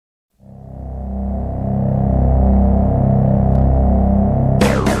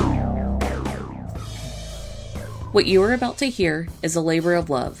What you are about to hear is a labor of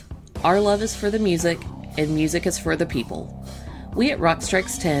love. Our love is for the music, and music is for the people. We at Rock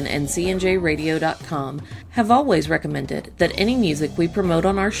Strikes 10 and CNJRadio.com have always recommended that any music we promote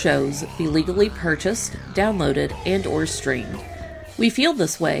on our shows be legally purchased, downloaded, and or streamed. We feel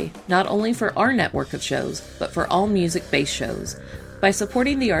this way not only for our network of shows, but for all music-based shows. By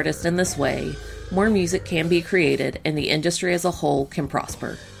supporting the artist in this way, more music can be created and the industry as a whole can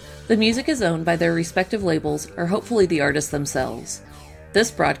prosper. The music is owned by their respective labels or hopefully the artists themselves.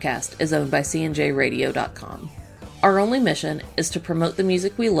 This broadcast is owned by CNJRadio.com. Our only mission is to promote the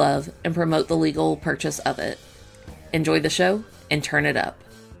music we love and promote the legal purchase of it. Enjoy the show and turn it up.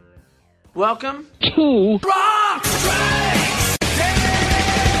 Welcome to Rock Strikes 10!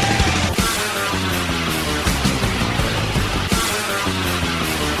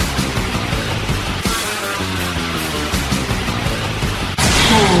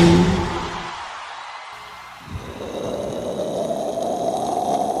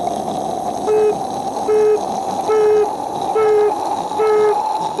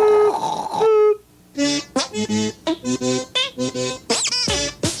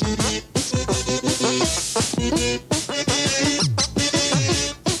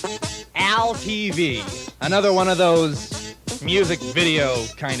 TV, another one of those music video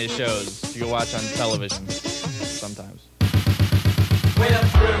kind of shows you watch on television sometimes. We're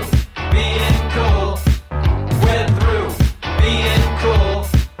through being cool. We're through being cool.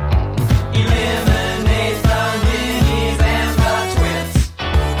 Eliminate the minis and the twits.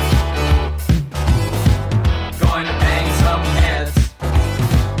 Going to bang some heads.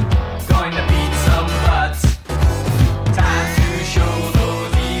 Going to beat some butts. Time to show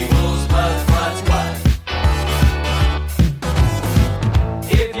those evils what's what.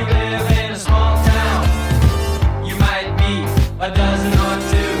 If you live in a small town, you might meet a dozen or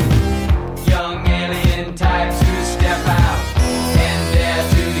two young alien types who step out and dare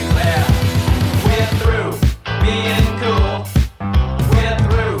to declare, we're through being cool. We're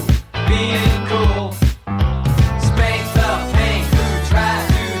through being cool. Spank the paint who tried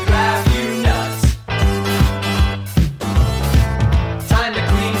to drive you nuts. Time to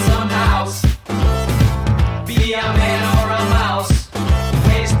clean some house. Be a man or a mouse.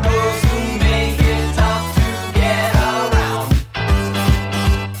 Waste those who make it tough to get around.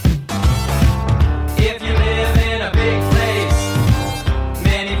 If you live in a big place,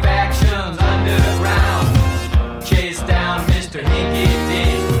 many factions underground. Chase down Mr. Hinky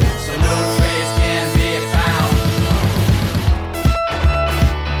Dink so no trace can be found.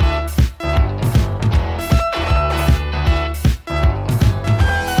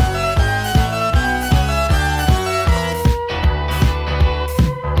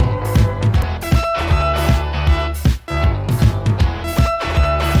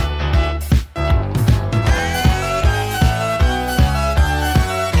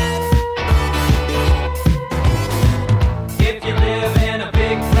 If you live in a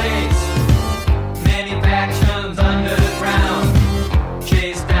big place, many factions underground.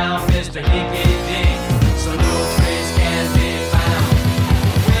 Chase down Mr. Hinky Dink so no trace can be found.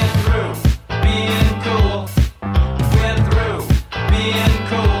 We're through being cool. We're through being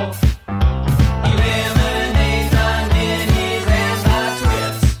cool. Eliminate the ninnies and the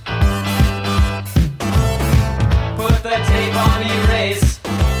twits. Put the tape on erase.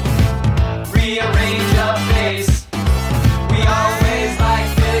 Rearrange your face. We always like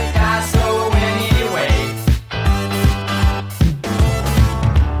Picasso anyway.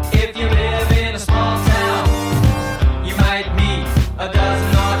 If you live in a small town, you might meet a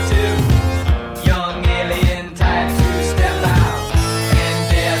dozen or two young alien types who step out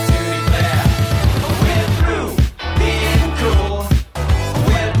and dare to declare, we're through being cool.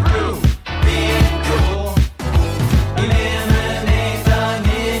 We're through being cool. Eliminate the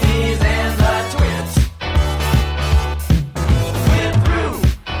ninnies and the twits. We're through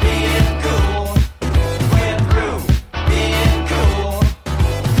being cool. We're through being cool.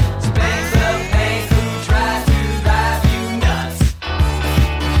 Spank the paint who tried to drive you nuts.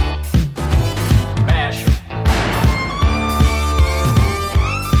 Bash 'em.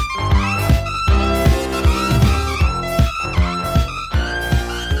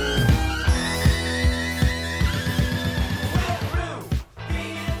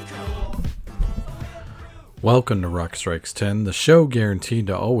 Welcome to Rock Strikes 10, the show guaranteed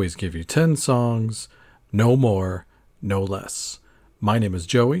to always give you 10 songs, no more, no less. My name is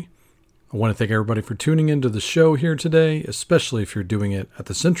Joey. I want to thank everybody for tuning into the show here today, especially if you're doing it at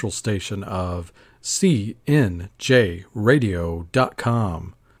the central station of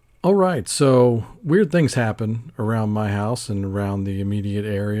CNJRadio.com. All right, so weird things happen around my house and around the immediate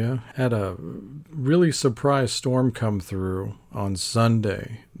area. Had a really surprise storm come through on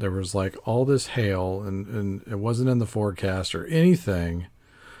Sunday. There was like all this hail and it wasn't in the forecast or anything.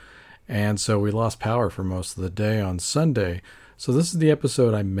 And so we lost power for most of the day on Sunday. So this is the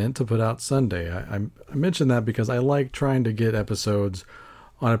episode I meant to put out Sunday. I mentioned that because I like trying to get episodes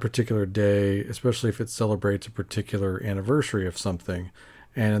on a particular day, especially if it celebrates a particular anniversary of something.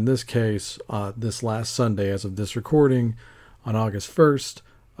 And in this case, this last Sunday, as of this recording, on August 1st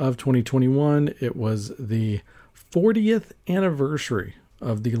of 2021, it was the 40th anniversary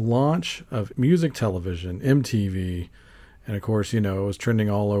of the launch of music television, MTV. And of course, it was trending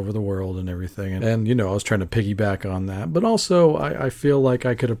all over the world and everything. And I was trying to piggyback on that. But also, I feel like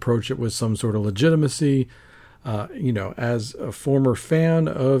I could approach it with some sort of legitimacy. As a former fan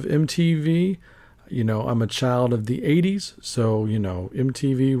of MTV, I'm a child of the 80s, so,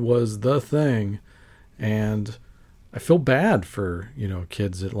 MTV was the thing, and I feel bad for,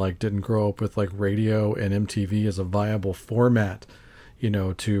 kids that, didn't grow up with, radio and MTV as a viable format,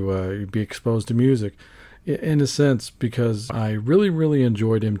 to be exposed to music, in a sense, because I really, really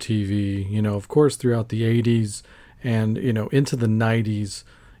enjoyed MTV, of course, throughout the 80s and, into the 90s,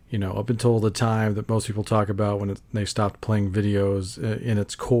 up until the time that most people talk about when they stopped playing videos in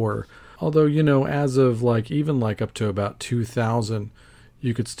its core. Although, as of even up to about 2000,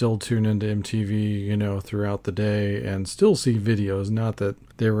 you could still tune into MTV, throughout the day and still see videos. Not that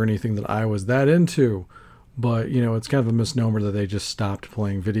they were anything that I was that into, but, it's kind of a misnomer that they just stopped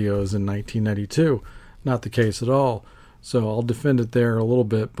playing videos in 1992. Not the case at all. So I'll defend it there a little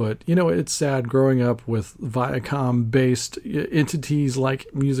bit. But, it's sad growing up with Viacom-based entities like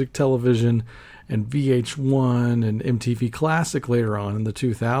music television and VH1 and MTV Classic later on in the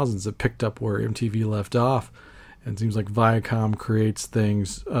 2000s that picked up where MTV left off. And it seems like Viacom creates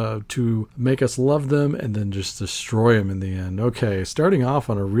things to make us love them and then just destroy them in the end. Okay, starting off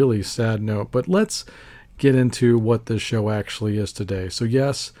on a really sad note, but let's get into what this show actually is today. So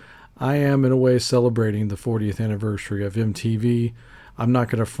yes, I am in a way celebrating the 40th anniversary of MTV. I'm not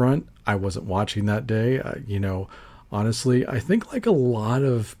going to front. I wasn't watching that day. Honestly, I think like a lot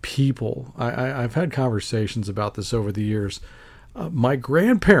of people, I've had conversations about this over the years. My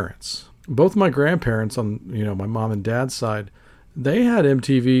grandparents, both my grandparents on, my mom and dad's side, they had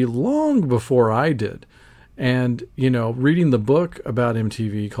MTV long before I did. And, reading the book about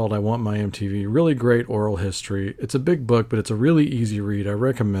MTV called I Want My MTV, really great oral history. It's a big book, but it's a really easy read. I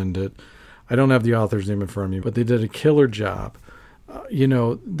recommend it. I don't have the author's name in front of me, but they did a killer job.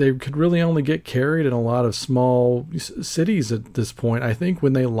 They could really only get carried in a lot of small cities at this point. I think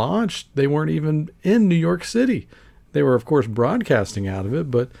when they launched, they weren't even in New York City. They were, of course, broadcasting out of it,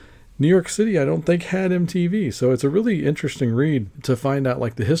 but New York City, I don't think, had MTV. So it's a really interesting read to find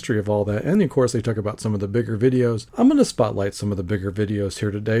out the history of all that. And of course, they talk about some of the bigger videos. I'm going to spotlight some of the bigger videos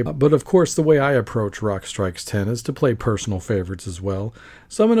here today. But of course, the way I approach Rock Strikes 10 is to play personal favorites as well.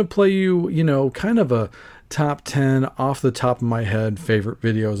 So I'm going to play you, kind of a top 10 off the top of my head favorite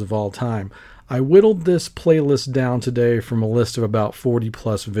videos of all time. I whittled this playlist down today from a list of about 40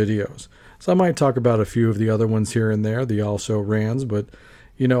 plus videos. So I might talk about a few of the other ones here and there, the also rans, but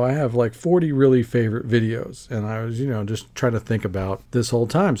I have 40 really favorite videos, and I was, just trying to think about this whole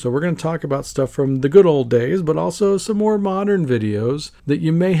time. So we're going to talk about stuff from the good old days, but also some more modern videos that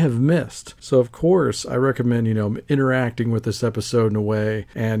you may have missed. So of course, I recommend, interacting with this episode in a way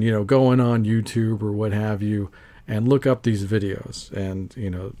and, going on YouTube or what have you and look up these videos and,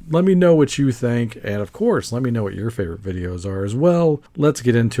 let me know what you think. And of course, let me know what your favorite videos are as well. Let's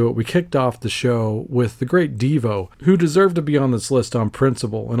get into it. We kicked off the show with the great Devo, who deserved to be on this list on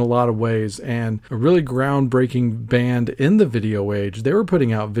principle in a lot of ways, and a really groundbreaking band in the video age. They were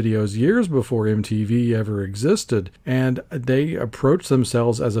putting out videos years before MTV ever existed, and they approached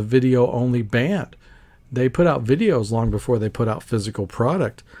themselves as a video-only band. They put out videos long before they put out physical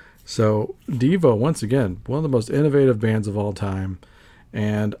product. So Devo, once again, one of the most innovative bands of all time.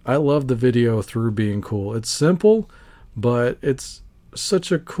 And I love the video Through Being Cool. It's simple, but it's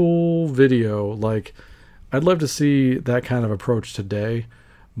such a cool video. I'd love to see that kind of approach today.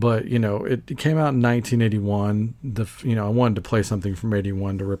 But, it came out in 1981. I wanted to play something from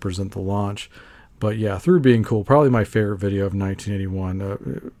 81 to represent the launch. But yeah, Through Being Cool, probably my favorite video of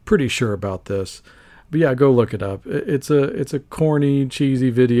 1981. Pretty sure about this. But yeah, go look it up. It's a corny, cheesy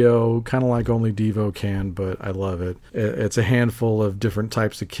video, kind of like only Devo can, but I love it. It's a handful of different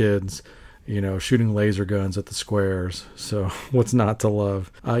types of kids, shooting laser guns at the squares. So what's not to love?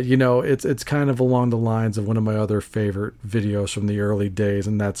 It's kind of along the lines of one of my other favorite videos from the early days,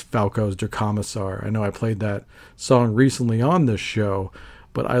 and that's Falco's Der Kommissar. I know I played that song recently on this show,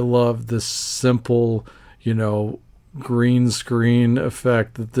 but I love this simple, green screen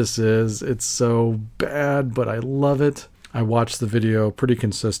effect that this is. It's so bad, but I love it. I watch the video pretty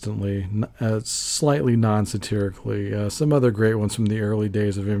consistently, slightly non-satirically. Some other great ones from the early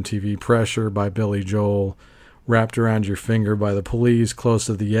days of MTV: Pressure by Billy Joel, Wrapped Around Your Finger by The Police, Close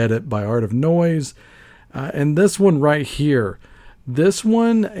to the Edit by Art of Noise, and this one right here. This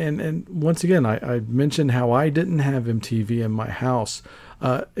one, and once again, I mentioned how I didn't have MTV in my house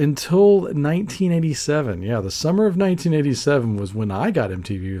until 1987. Yeah, the summer of 1987 was when I got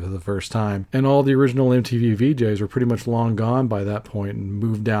MTV for the first time, and all the original MTV VJs were pretty much long gone by that point and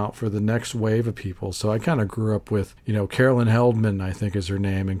moved out for the next wave of people. So I kind of grew up with, Carolyn Heldman, I think is her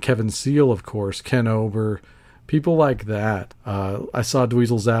name, and Kevin Seal, of course, Ken Ober, people like that. I saw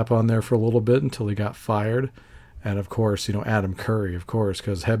Dweezil Zapp on there for a little bit until he got fired. And of course, Adam Curry, of course,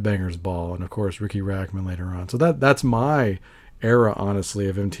 because Headbangers Ball, and of course, Ricky Rackman later on. So that's my era, honestly,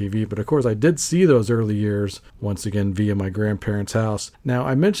 of MTV. But of course, I did see those early years, once again, via my grandparents' house. Now,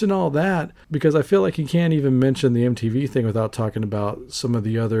 I mention all that because I feel like you can't even mention the MTV thing without talking about some of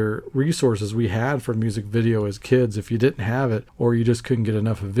the other resources we had for music video as kids. If you didn't have it, or you just couldn't get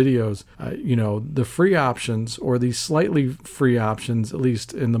enough of videos, the free options, or the slightly free options, at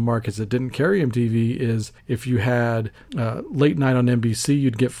least in the markets that didn't carry MTV, is if you had late night on NBC,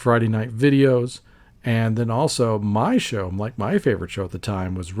 you'd get Friday night videos. And then also my show, like my favorite show at the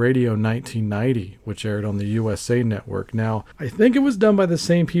time, was Radio 1990, which aired on the USA Network. Now, I think it was done by the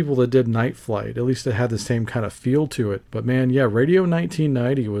same people that did Night Flight. At least it had the same kind of feel to it. But man, yeah, Radio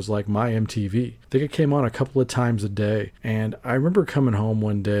 1990 was like my MTV. I think it came on a couple of times a day. And I remember coming home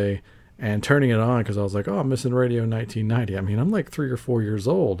one day and turning it on because I was like, oh, I'm missing Radio 1990. I mean, I'm like 3 or 4 years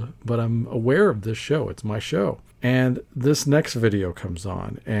old, but I'm aware of this show. It's my show. And this next video comes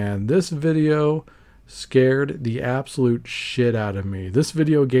on. And this video scared the absolute shit out of me. This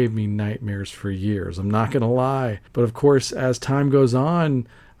video gave me nightmares for years. I'm not going to lie. But of course, as time goes on,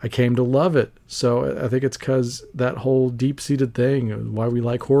 I came to love it. So I think it's because that whole deep-seated thing, why we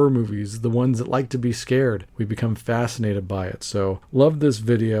like horror movies, the ones that like to be scared, we become fascinated by it. So love this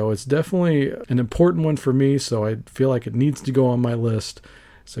video. It's definitely an important one for me, so I feel like it needs to go on my list.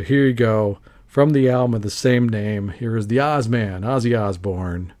 So here you go. From the album of the same name, here is the Ozman, Ozzy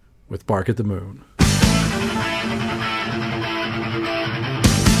Osbourne, with Bark at the Moon.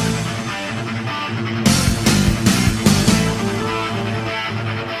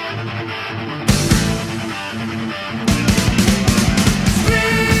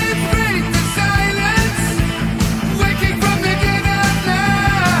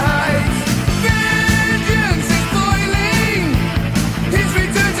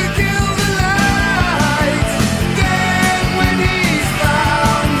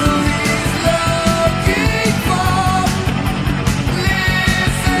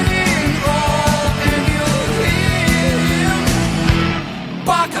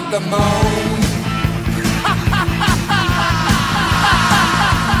 The moon.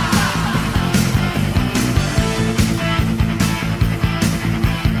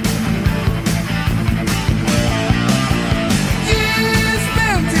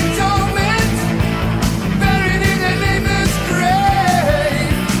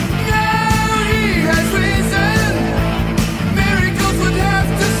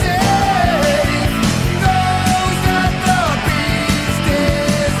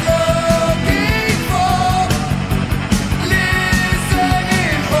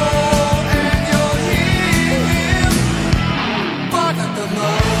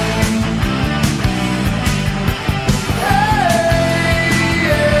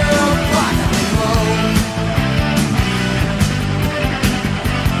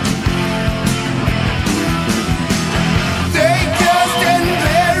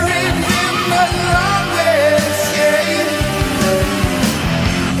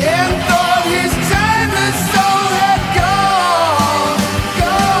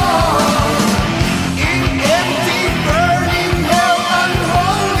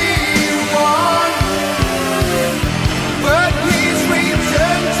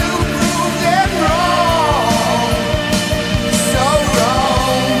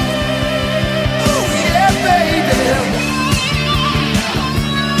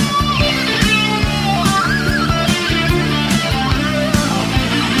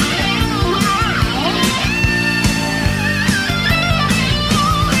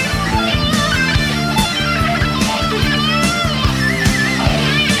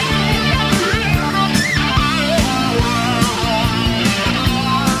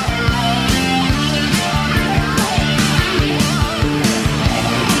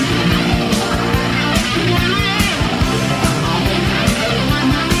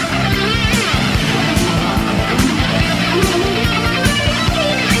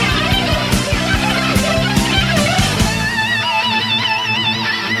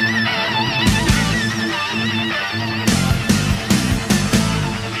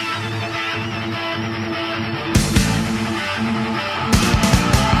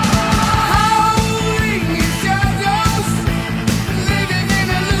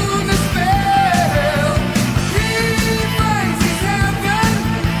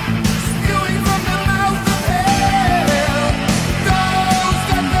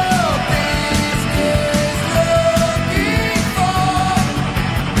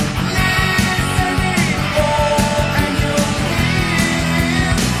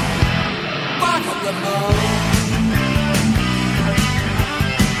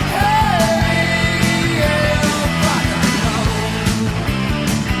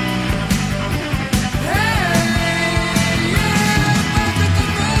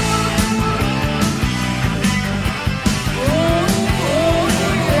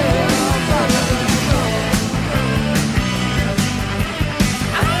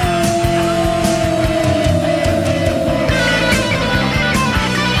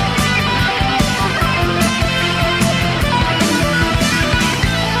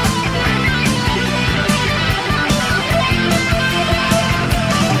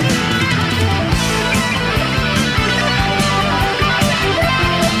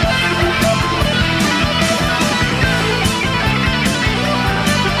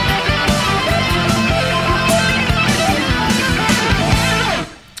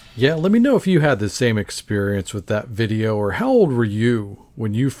 Yeah, let me know if you had the same experience with that video, or how old were you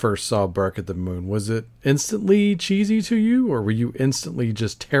when you first saw Bark at the Moon? Was it instantly cheesy to you, or were you instantly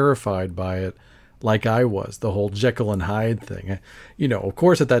just terrified by it like I was, the whole Jekyll and Hyde thing? You know, of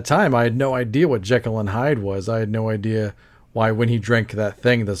course, at that time, I had no idea what Jekyll and Hyde was. I had no idea why when he drank that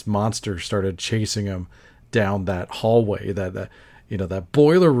thing, this monster started chasing him down that hallway, that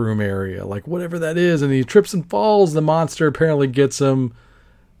boiler room area, like whatever that is, and he trips and falls. The monster apparently gets him.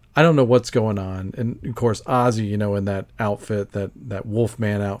 I don't know what's going on. And of course, Ozzy, in that outfit, that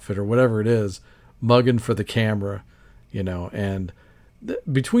Wolfman outfit or whatever it is, mugging for the camera, and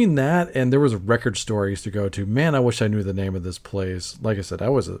between that and there was a record store I used to go to. Man, I wish I knew the name of this place. Like I said, I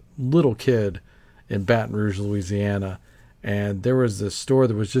was a little kid in Baton Rouge, Louisiana, and there was this store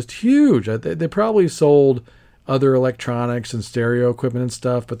that was just huge. They probably sold other electronics and stereo equipment and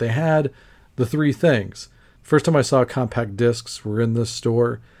stuff, but they had the three things. First time I saw compact discs were in this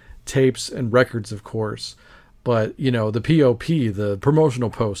store. Tapes and records, of course, but the POP, the promotional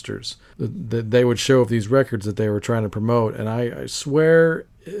posters that they would show of these records that they were trying to promote, and I swear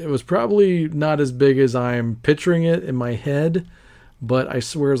it was probably not as big as I'm picturing it in my head, but I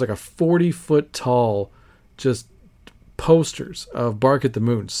swear it was like a 40-foot tall just posters of Bark at the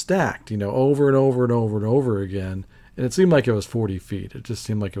Moon stacked, over and over and over and over again, and it seemed like it was 40 feet. It just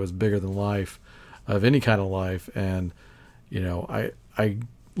seemed like it was bigger than life, of any kind of life, and I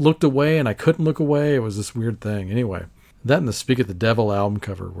looked away and I couldn't look away. It was this weird thing. Anyway, that and the Speak of the Devil album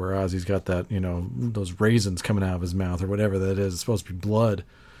cover where Ozzy's got that, those raisins coming out of his mouth or whatever that is. It's supposed to be blood.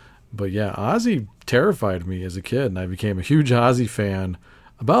 But yeah, Ozzy terrified me as a kid, and I became a huge Ozzy fan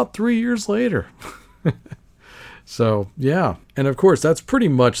about 3 years later. So, yeah. And of course, that's pretty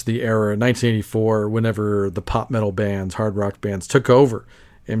much the era, 1984, whenever the pop metal bands, hard rock bands took over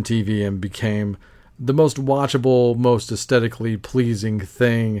MTV and became the most watchable, most aesthetically pleasing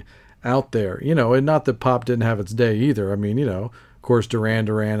thing out there. And not that pop didn't have its day either. I mean, of course, Duran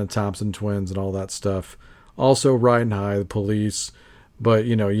Duran and Thompson Twins and all that stuff. Also Riding High, The Police. But,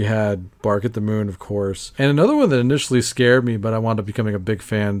 you had Bark at the Moon, of course. And another one that initially scared me, but I wound up becoming a big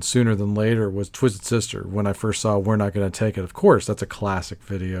fan sooner than later, was Twisted Sister. When I first saw We're Not Gonna Take It. Of course, that's a classic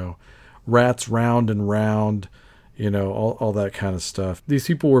video. Rats round and round. All that kind of stuff. These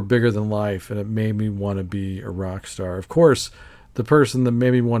people were bigger than life, and it made me want to be a rock star. Of course, the person that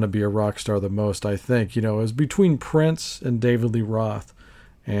made me want to be a rock star the most, I think, is between Prince and David Lee Roth.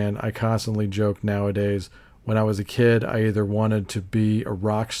 And I constantly joke nowadays, when I was a kid, I either wanted to be a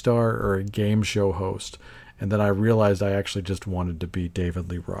rock star or a game show host. And then I realized I actually just wanted to be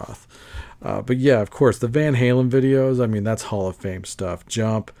David Lee Roth. But yeah, of course, the Van Halen videos, I mean, that's Hall of Fame stuff.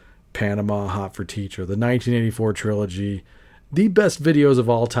 Jump, Panama, Hot for Teacher, the 1984 trilogy, the best videos of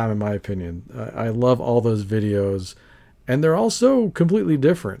all time in my opinion. I love all those videos, and they're also completely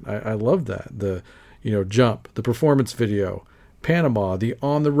different. I love that. The Jump, the performance video, Panama, the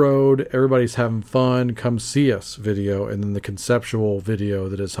on the road, everybody's having fun, come see us video, and then the conceptual video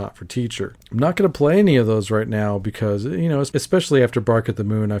that is Hot for Teacher. I'm not going to play any of those right now because, especially after Bark at the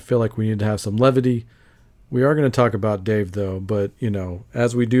Moon, I feel like we need to have some levity. We are going to talk about Dave, though, but,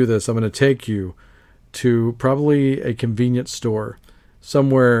 as we do this, I'm going to take you to probably a convenience store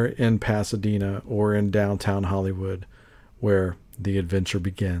somewhere in Pasadena or in downtown Hollywood where the adventure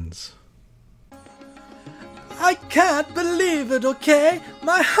begins. I can't believe it, okay?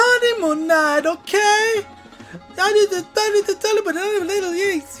 My honeymoon night, okay? I need to tell you, but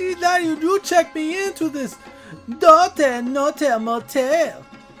see, now you check me into this Notel Motel.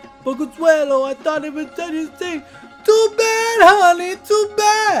 Boguzuelo, I thought it would tell you thing. Too bad, honey, too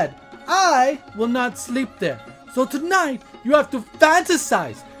bad. I will not sleep there. So tonight, you have to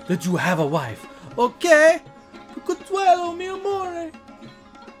fantasize that you have a wife. Okay? Boguzuelo, mi amore.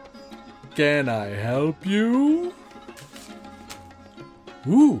 Can I help you?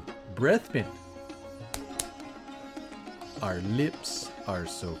 Ooh, breath mint. Our lips are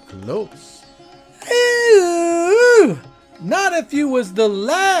so close. Ew! Not if you was the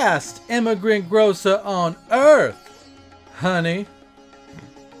last immigrant grocer on earth, honey.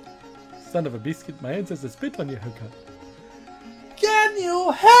 Son of a biscuit, my ancestors spit on your haircut. Can you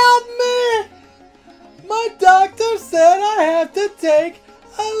help me? My doctor said I have to take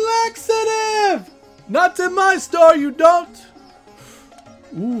a laxative. Not in my store, you don't.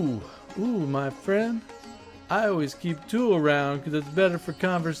 Ooh, my friend. I always keep two around because it's better for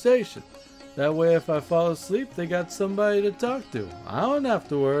conversation. That way, if I fall asleep, they got somebody to talk to. I don't have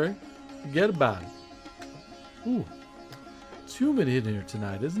to worry. Forget about it. Ooh, it's humid in here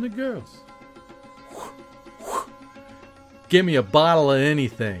tonight, isn't it, girls? Give me a bottle of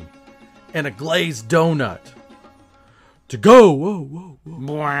anything and a glazed donut. to go. Whoa, whoa, whoa.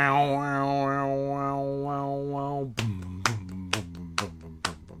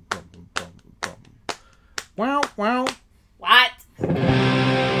 Wow, wow. What?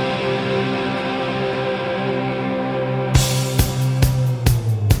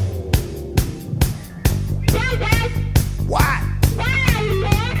 What?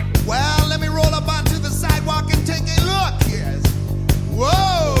 Well, let me roll up onto the sidewalk and take a look. Yes.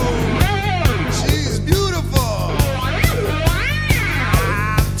 Whoa! She's beautiful.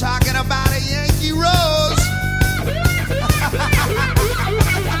 I'm talking about a Yankee Rose.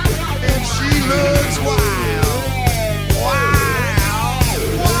 And she looks wild. Wild.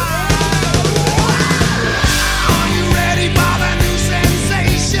 Wild. Are you ready for the new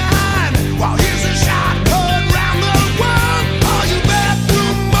sensation? Well, here's a shot heard round the world. All you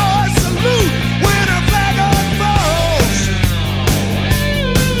bathroom boys salute when her flag unfolds.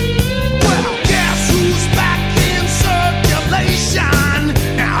 Well, guess who's back in circulation?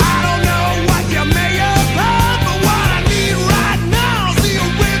 Now, I don't know what you may have heard, but what I need right now is the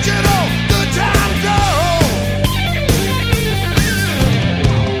original Good Time Go.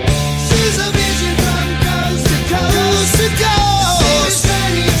 She's a vision from coast to coast. Coast to coast.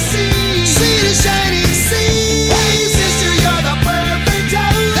 See the shining sea. Hey, sister, you're the perfect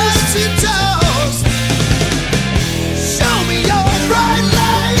toast to toast. Show me your bright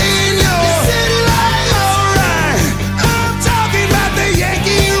light in your city lights. Alright, I'm talking about the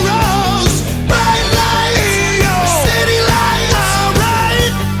Yankee Rose. Bright light in your city lights.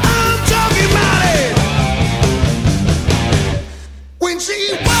 Alright, I'm talking about it. When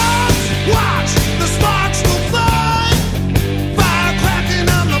she walks, watch the sparks will fly. Fire cracking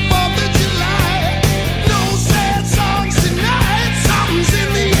on the 4th of July. No sad songs tonight. Something's in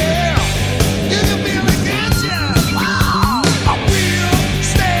the air. You can feel it, can't you? A real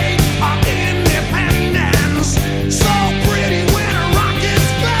state of independence. So pretty when her rockets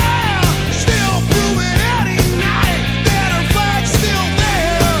flare. Still proving any night that her flag's still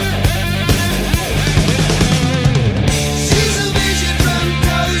there. She's a vision from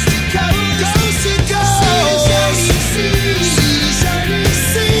coast to coast. Coast to coast. See the shining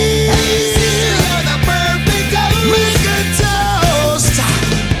sea. Hey, sister, you're the perfect toast. Make a toast.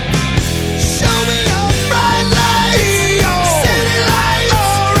 Show me your bright light. City lights.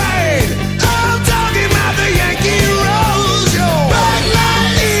 Alright, I'm talking about the Yankee Rose. Bright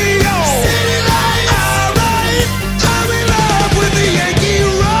light. City lights. Alright, I'm in love with the Yankee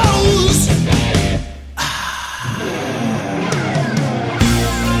Rose.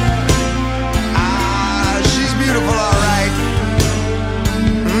 She's beautiful, alright.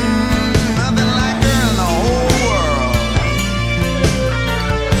 Nothing like her in the whole world.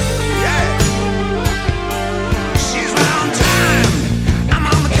 Yeah. She's round time. I'm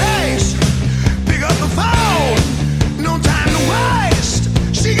on the case. Pick up the phone. No time to waste.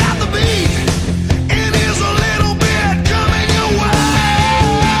 She got the beat. And here's a little bit coming your way.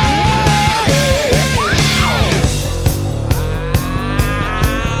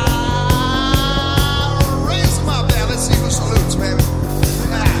 Raise them up there. Let's see who salutes, baby.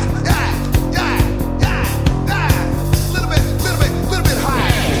 Little bit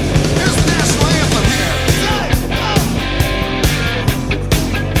higher. Here's the national anthem here.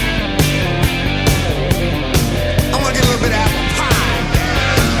 I'm gonna get a little bit of apple pie.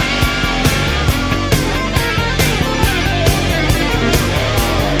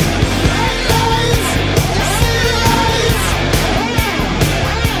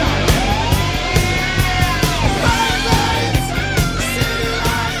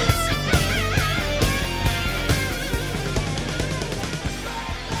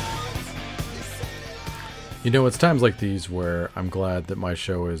 You know, it's times like these where I'm glad that my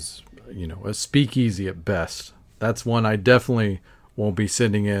show is, a speakeasy at best. That's one I definitely won't be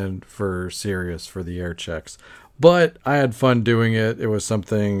sitting in for serious for the air checks. But I had fun doing it. It was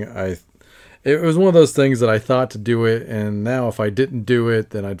something it was one of those things that I thought to do it, and now if I didn't do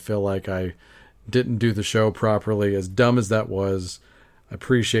it, then I'd feel like I didn't do the show properly. As dumb as that was, I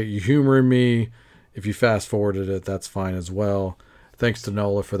appreciate you humoring me. If you fast forwarded it, that's fine as well. Thanks to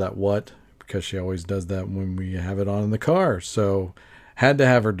Nola for that because she always does that when we have it on in the car. So had to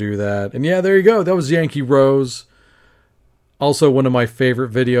have her do that. And yeah, there you go. That was Yankee Rose. Also one of my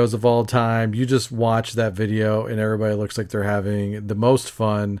favorite videos of all time. You just watch that video and everybody looks like they're having the most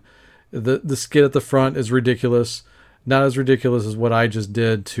fun. The skit at the front is ridiculous. Not as ridiculous as what I just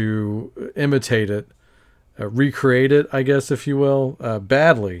did to imitate it. Recreate it, I guess, if you will,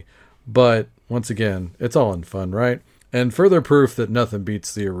 badly. But once again, it's all in fun, right? And further proof that nothing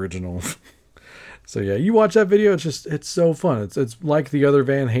beats the original. So yeah, you watch that video, it's so fun. It's like the other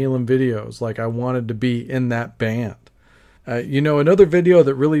Van Halen videos. Like I wanted to be in that band. Another video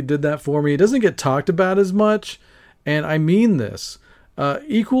that really did that for me, it doesn't get talked about as much, and I mean this.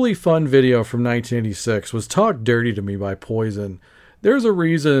 Equally fun video from 1986 was Talk Dirty to Me by Poison. There's a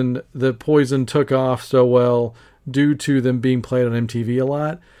reason that Poison took off so well due to them being played on MTV a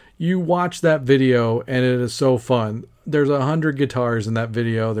lot. You watch that video and it is so fun. There's 100 guitars in that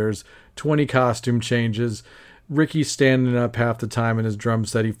video. There's 20 costume changes. Ricky's standing up half the time in his drum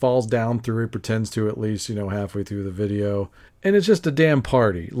set. He falls down through it, pretends to at least, halfway through the video. And it's just a damn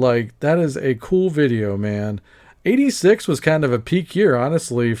party. Like, that is a cool video, man. 86 was kind of a peak year,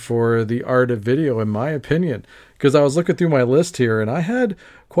 honestly, for the art of video, in my opinion. Because I was looking through my list here, and I had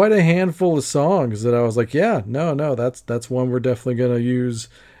quite a handful of songs that I was like, yeah, no, that's one we're definitely going to use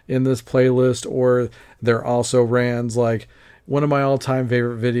in this playlist. Or they're also rans, like one of my all-time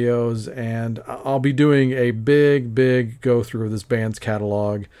favorite videos, and I'll be doing a big go-through of this band's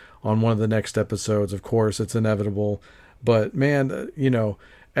catalog on one of the next episodes. Of course, it's inevitable. But, man,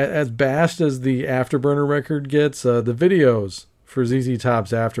 as bashed as the Afterburner record gets, the videos for ZZ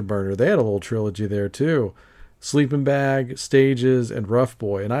Top's Afterburner, they had a little trilogy there too. Sleeping Bag, Stages, and Rough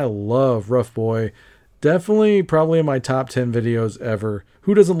Boy. And I love Rough Boy. Definitely probably in my top 10 videos ever.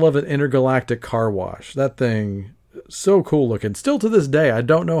 Who doesn't love an intergalactic car wash? That thing, so cool looking. Still to this day, I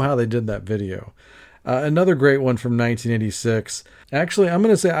don't know how they did that video. Another great one from 1986. Actually, I'm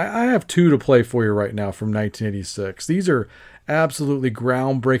going to say I have two to play for you right now from 1986. These are absolutely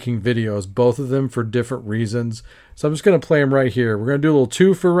groundbreaking videos, both of them for different reasons. So I'm just going to play them right here. We're going to do a little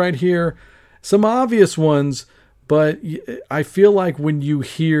twofer right here. Some obvious ones, but I feel like when you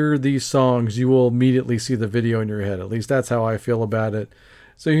hear these songs, you will immediately see the video in your head. At least that's how I feel about it.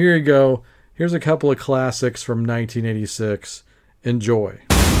 So here you go. Here's a couple of classics from 1986. Enjoy.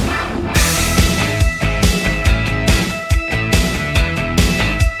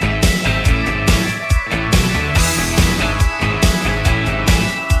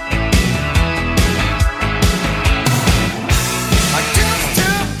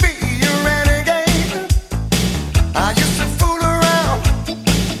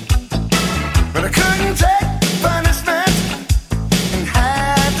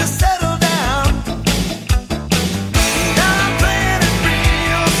 Now I'm playing it real.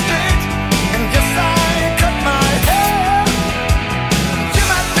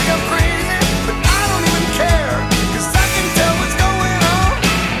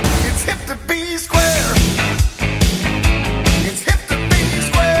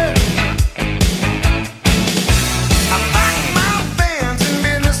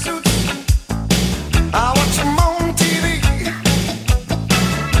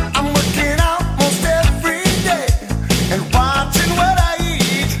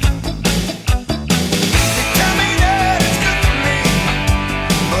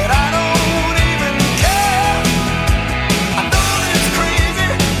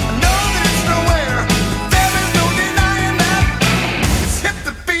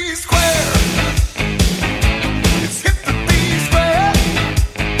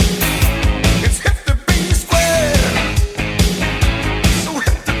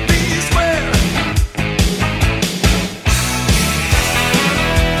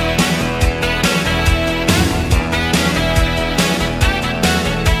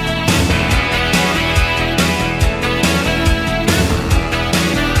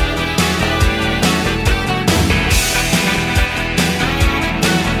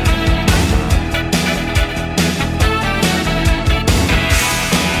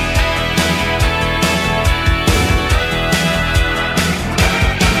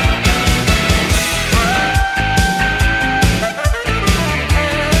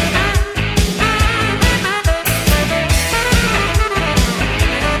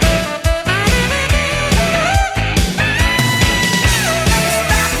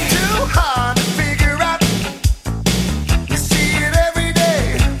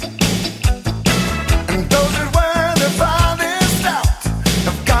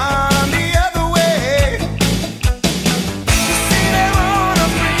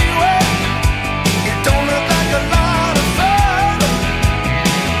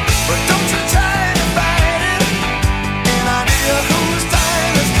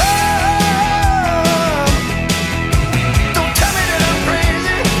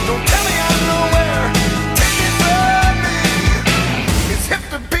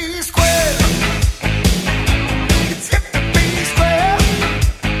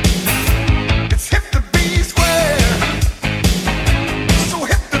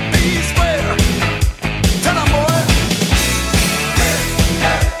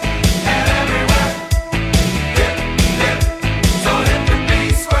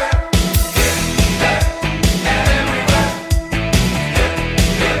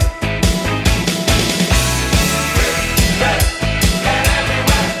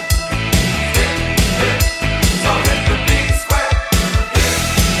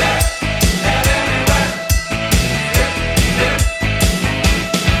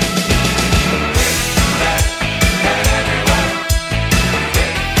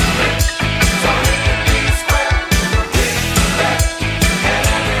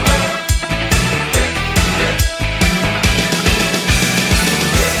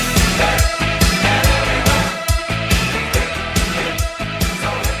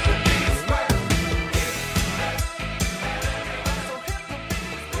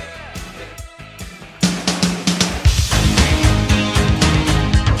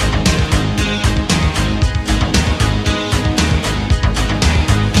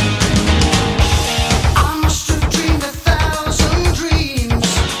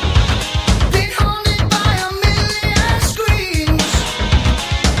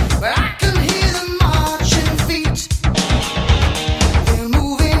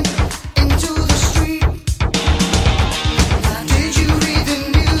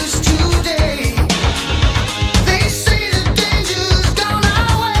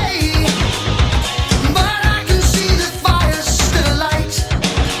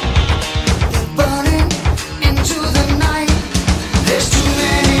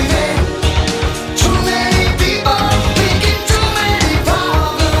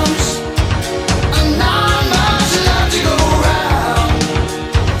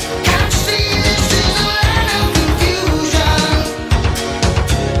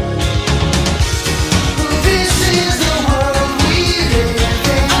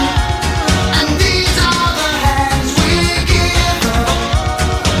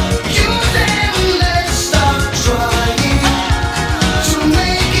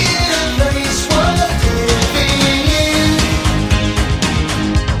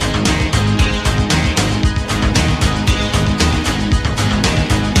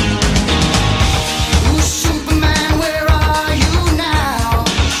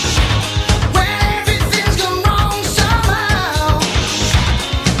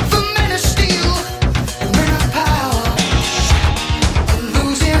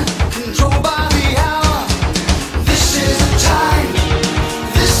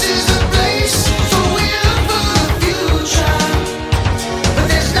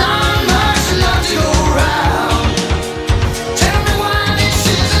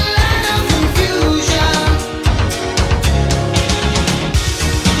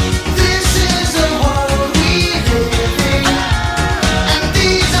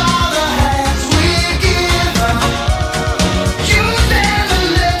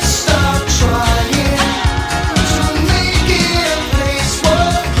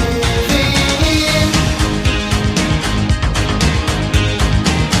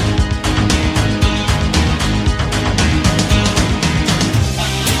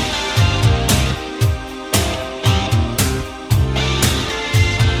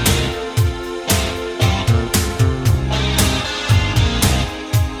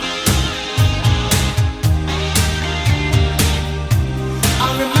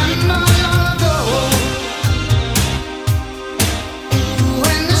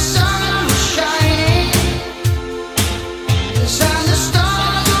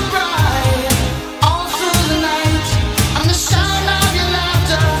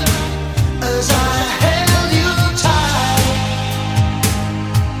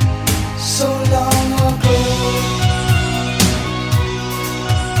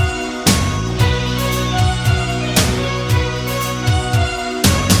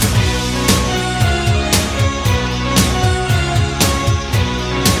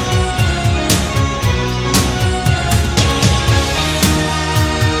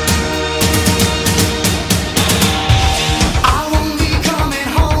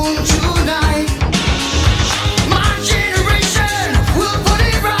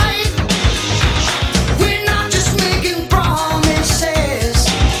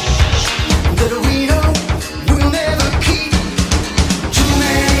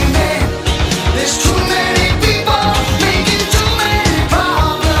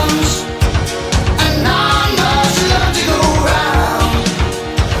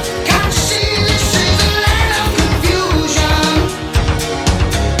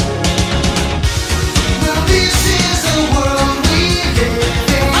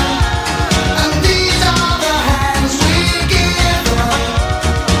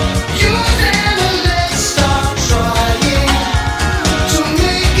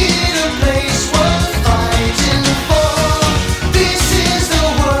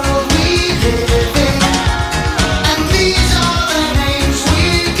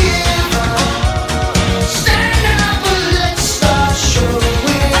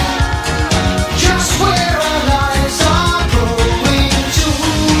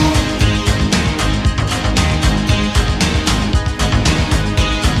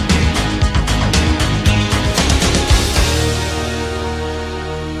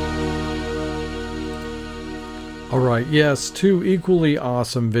 Alright, yes, two equally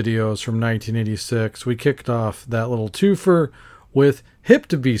awesome videos from 1986. We kicked off that little twofer with Hip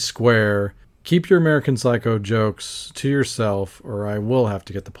to Be Square. Keep your American Psycho jokes to yourself, or I will have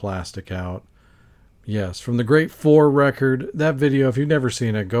to get the plastic out. Yes, from the Great 4 record. That video, if you've never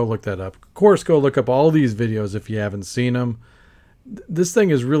seen it, go look that up. Of course, go look up all these videos if you haven't seen them. This thing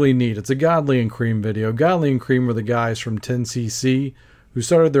is really neat. It's a Godley and Cream video. Godley and Cream were the guys from 10cc who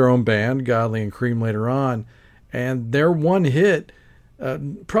started their own band, Godley and Cream, later on. And their one hit,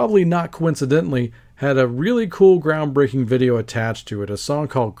 probably not coincidentally, had a really cool, groundbreaking video attached to it, a song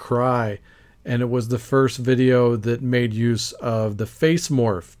called Cry. And it was the first video that made use of the face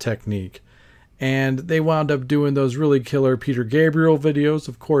morph technique. And they wound up doing those really killer Peter Gabriel videos,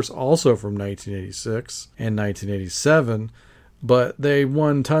 of course, also from 1986 and 1987. But they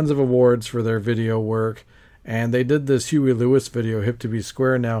won tons of awards for their video work. And they did this Huey Lewis video, Hip to Be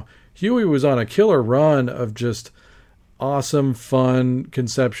Square. Now, Huey was on a killer run of just awesome, fun,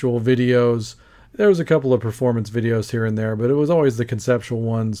 conceptual videos. There was a couple of performance videos here and there, but it was always the conceptual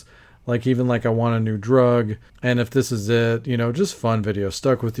ones, like even like I Want a New Drug, and If This Is It, just fun videos.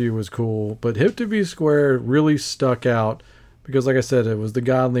 Stuck With You was cool, but Hip to Be Square really stuck out because, like I said, it was the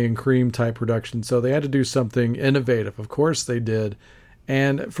Godley and Cream type production, so they had to do something innovative. Of course they did.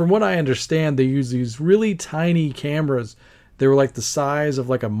 And from what I understand, they used these really tiny cameras. They were like the size of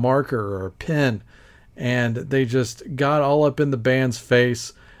like a marker or a pen. And they just got all up in the band's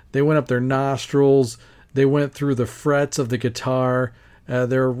face. They went up their nostrils. They went through the frets of the guitar.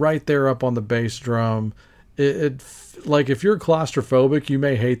 They're right there up on the bass drum. Like if you're claustrophobic, you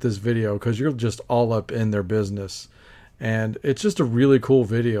may hate this video because you're just all up in their business. And it's just a really cool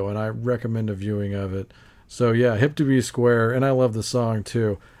video, and I recommend a viewing of it. So yeah, Hip to Be Square, and I love the song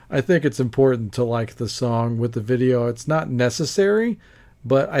too. I think it's important to like the song with the video. It's not necessary,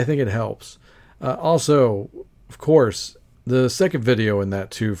 but I think it helps. Also, of course, the second video in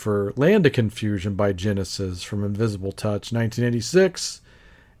that too for Land of Confusion by Genesis from Invisible Touch, 1986.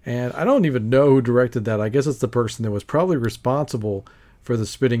 And I don't even know who directed that. I guess it's the person that was probably responsible for the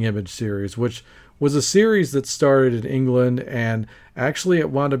Spitting Image series, which was a series that started in England, and actually it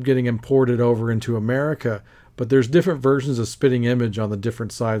wound up getting imported over into America. But there's different versions of Spitting Image on the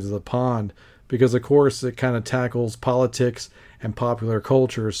different sides of the pond because, of course, it kind of tackles politics and popular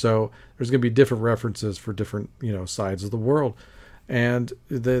culture. So there's going to be different references for different, sides of the world. And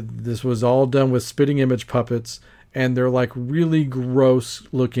this was all done with Spitting Image puppets, and they're like really gross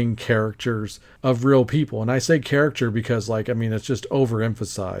looking caricatures of real people. And I say caricature because it's just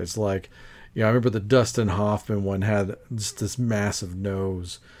overemphasized. I remember the Dustin Hoffman one had just this massive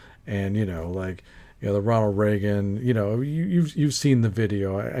nose, and the Ronald Reagan, you've seen the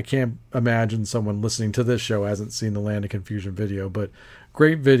video. I can't imagine someone listening to this show hasn't seen the Land of Confusion video, but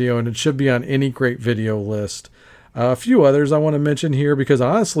great video, and it should be on any great video list. A few others I want to mention here because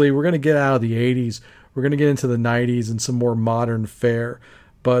honestly, we're going to get out of the 80s. We're going to get into the 90s and some more modern fare.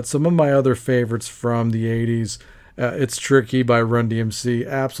 But some of my other favorites from the 80s, It's Tricky by Run DMC.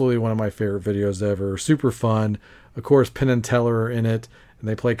 Absolutely one of my favorite videos ever. Super fun. Of course, Penn and Teller are in it. And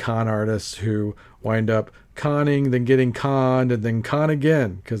they play con artists who wind up conning, then getting conned, and then con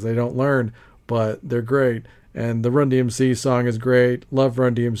again because they don't learn. But they're great. And the Run DMC song is great. Love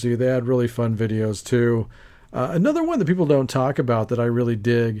Run DMC. They had really fun videos too. Another one that people don't talk about that I really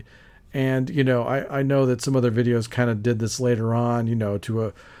dig. And, I know that some other videos kind of did this later on, to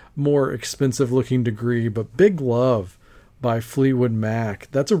a more expensive looking degree. But Big Love by Fleetwood Mac.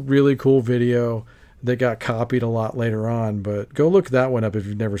 That's a really cool video that got copied a lot later on, but go look that one up if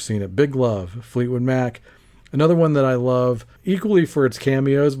you've never seen it. Big Love, Fleetwood Mac. Another one that I love, equally for its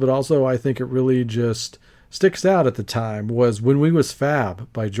cameos, but also I think it really just sticks out at the time, was When We Was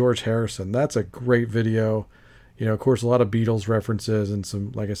Fab by George Harrison. That's a great video. Of course, a lot of Beatles references and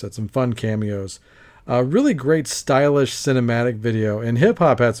some, like I said, some fun cameos. Really great, stylish, cinematic video, and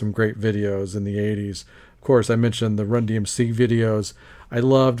hip-hop had some great videos in the 80s. Of course, I mentioned the Run DMC videos. I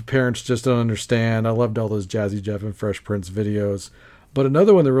loved Parents Just Don't Understand. I loved all those Jazzy Jeff and Fresh Prince videos. But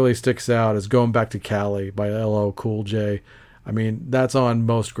another one that really sticks out is Going Back to Cali by LL Cool J. That's on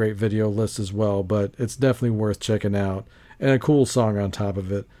most great video lists as well, but it's definitely worth checking out. And a cool song on top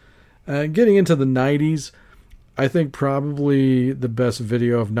of it. Getting into the 90s, I think probably the best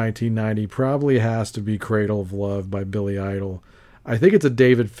video of 1990 probably has to be Cradle of Love by Billy Idol. I think it's a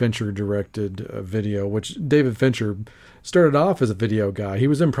David Fincher directed video, which David Fincher started off as a video guy. He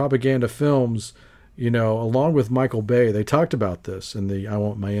was in propaganda films, along with Michael Bay. They talked about this in the I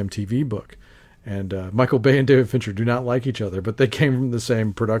Want My MTV book. And Michael Bay and David Fincher do not like each other, but they came from the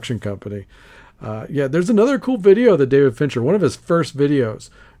same production company. There's another cool video that David Fincher, one of his first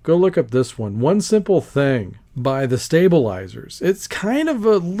videos. Go look up this one. One Simple Thing by the Stabilizers. It's kind of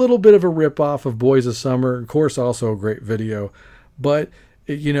a little bit of a ripoff of Boys of Summer. Of course, also a great video, but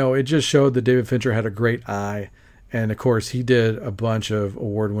it just showed that David Fincher had a great eye. And of course, he did a bunch of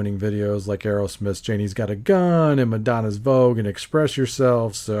award-winning videos like Aerosmith's Janie's Got a Gun and Madonna's Vogue and Express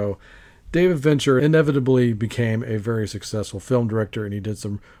Yourself. So David Fincher inevitably became a very successful film director, and he did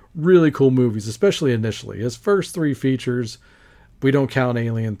some really cool movies, especially initially. His first 3 features, we don't count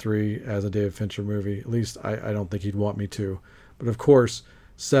Alien 3 as a David Fincher movie. At least I don't think he'd want me to. But of course,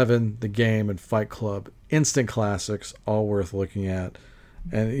 7, The Game, and Fight Club, instant classics, all worth looking at.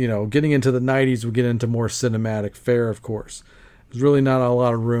 And, getting into the 90s, we get into more cinematic fare, of course. There's really not a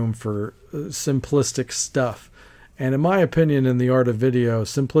lot of room for simplistic stuff. And in my opinion, in the art of video,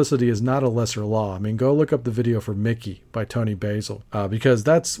 simplicity is not a lesser law. I mean, go look up the video for Mickey by Tony Basil, because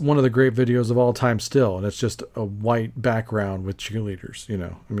that's one of the great videos of all time still. And it's just a white background with cheerleaders,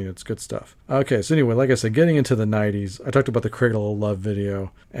 it's good stuff. Okay, so anyway, like I said, getting into the 90s, I talked about the Cradle of Love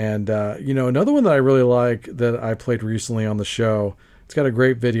video. And, another one that I really like that I played recently on the show, it's got a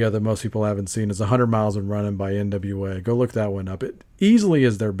great video that most people haven't seen. It's 100 Miles and Running by NWA. Go look that one up. It easily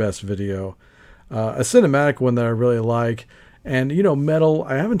is their best video. A cinematic one that I really like. And, metal.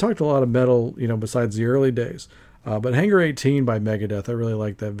 I haven't talked a lot of metal, besides the early days. But Hangar 18 by Megadeth. I really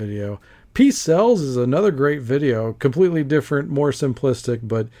like that video. Peace Sells is another great video. Completely different, more simplistic,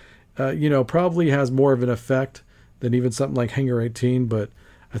 but, probably has more of an effect than even something like Hangar 18. But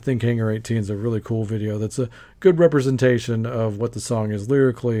I think Hangar 18 is a really cool video that's a good representation of what the song is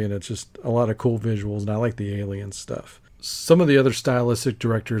lyrically, and it's just a lot of cool visuals, and I like the alien stuff. Some of the other stylistic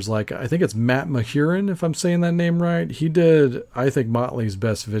directors, like I think it's Matt Mahurin, if I'm saying that name right, he did, I think, Motley's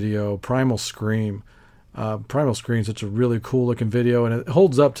best video, Primal Scream. Primal Scream is such a really cool looking video, and it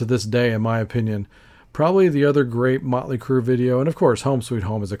holds up to this day, in my opinion. Probably the other great Motley Crue video, and of course, Home Sweet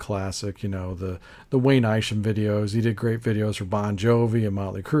Home is a classic. The Wayne Isham videos. He did great videos for Bon Jovi and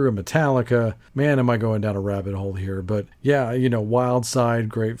Motley Crue and Metallica. Man, am I going down a rabbit hole here. But yeah, Wild Side,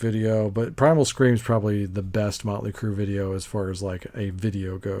 great video. But Primal Scream is probably the best Motley Crue video as far as like a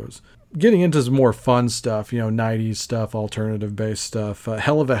video goes. Getting into some more fun stuff, 90s stuff, alternative-based stuff.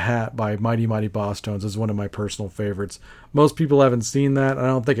 Hell of a Hat by Mighty Mighty Bosstones is one of my personal favorites. Most people haven't seen that. I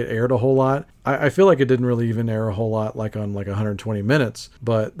don't think it aired a whole lot. I feel like it didn't really even air a whole lot, like on 120 minutes.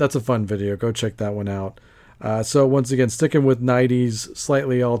 But that's a fun video. Go check that one out. So once again, sticking with 90s,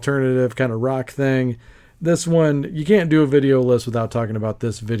 slightly alternative kind of rock thing. This one, you can't do a video list without talking about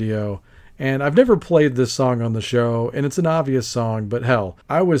this video. And I've never played this song on the show, and it's an obvious song, but hell,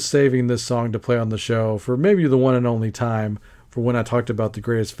 I was saving this song to play on the show for maybe the one and only time for when I talked about the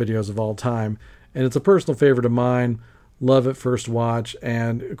greatest videos of all time. And it's a personal favorite of mine, love at first watch,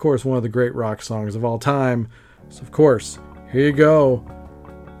 and of course one of the great rock songs of all time. So of course, here you go.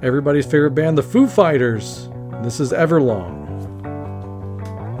 Everybody's favorite band, the Foo Fighters. This is Everlong.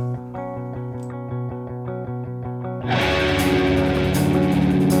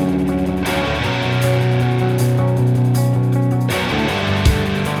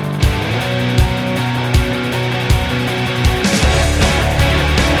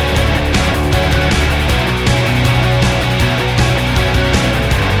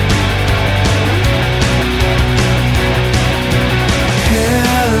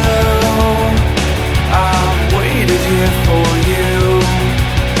 I've waited here for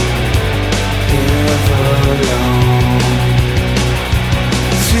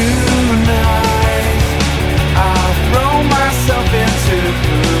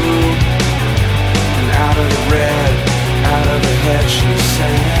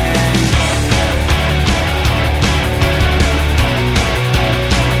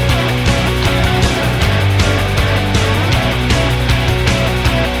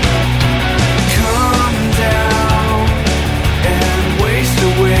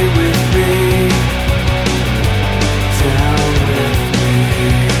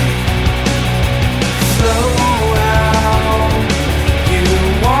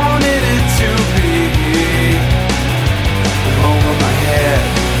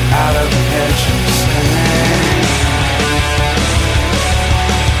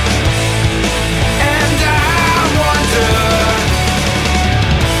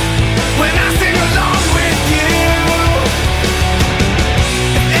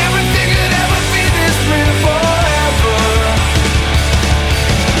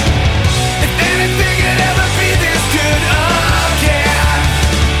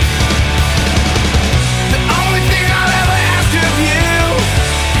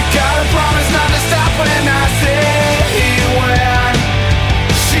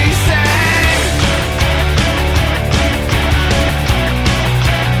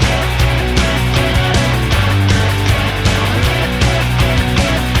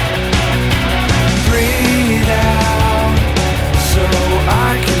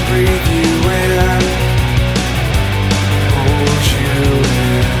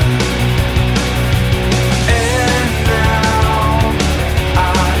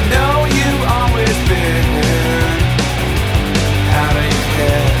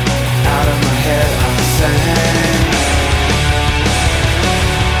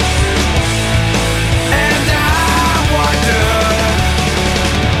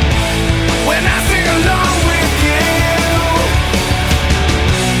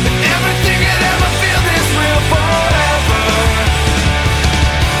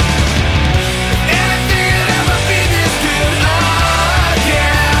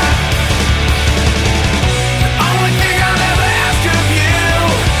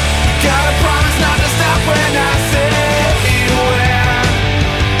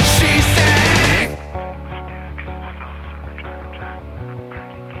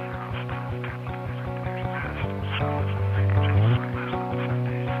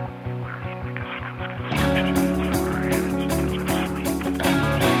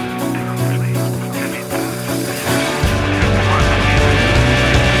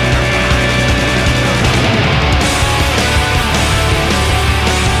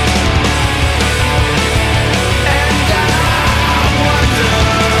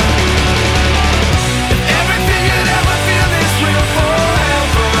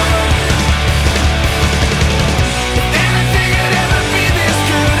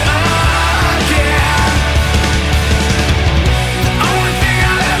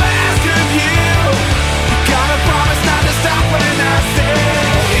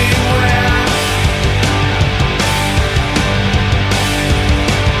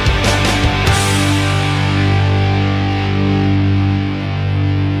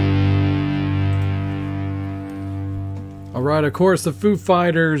All right, of course, the Foo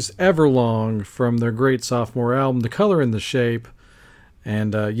Fighters, Everlong, from their great sophomore album, The Color and the Shape.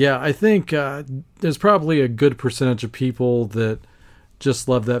 And I think there's probably a good percentage of people that just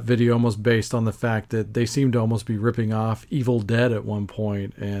love that video almost based on the fact that they seem to almost be ripping off Evil Dead at one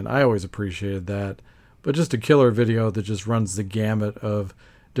point, and I always appreciated that. But just a killer video that just runs the gamut of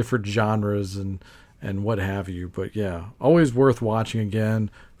different genres and what have you. But yeah, always worth watching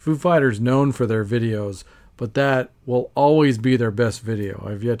again. Foo Fighters known for their videos, but that will always be their best video.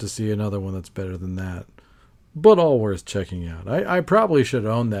 I've yet to see another one that's better than that. But all worth checking out. I probably should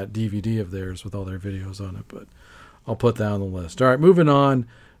own that DVD of theirs with all their videos on it, but I'll put that on the list. All right, moving on.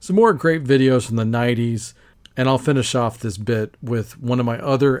 Some more great videos from the 90s, and I'll finish off this bit with one of my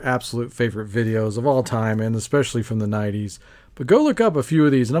other absolute favorite videos of all time, and especially from the 90s. But go look up a few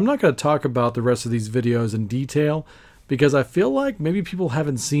of these, and I'm not going to talk about the rest of these videos in detail, because I feel like maybe people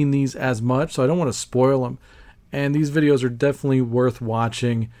haven't seen these as much, so I don't want to spoil them. And these videos are definitely worth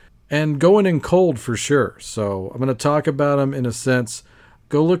watching and going in cold for sure. So I'm going to talk about them in a sense.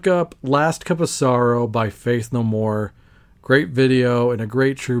 Go look up Last Cup of Sorrow by Faith No More. Great video and a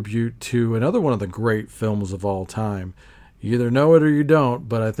great tribute to another one of the great films of all time. You either know it or you don't,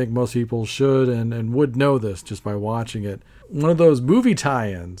 but I think most people should and would know this just by watching it. One of those movie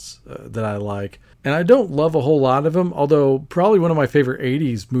tie-ins that I like. And I don't love a whole lot of them, although probably one of my favorite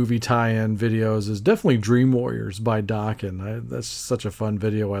 80s movie tie-in videos is definitely Dream Warriors by Dokken. That's such a fun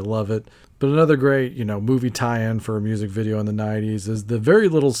video. I love it. But another great, movie tie-in for a music video in the 90s is the very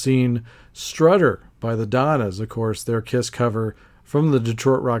little scene Strutter by the Donnas, of course, their Kiss cover from the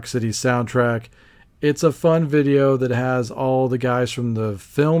Detroit Rock City soundtrack. It's a fun video that has all the guys from the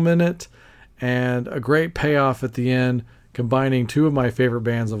film in it and a great payoff at the end, combining two of my favorite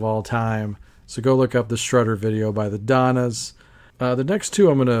bands of all time. So go look up the Strutter video by the Donnas. The next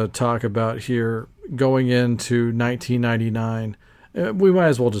two I'm going to talk about here, going into 1999. We might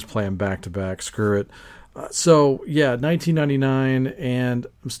as well just play them back to back. Screw it. 1999, and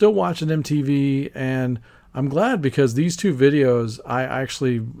I'm still watching MTV, and I'm glad because these two videos I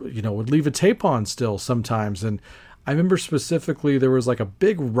actually, would leave a tape on still sometimes. And I remember specifically there was like a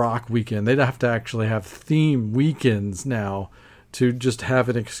big rock weekend. They'd have to actually have theme weekends now to just have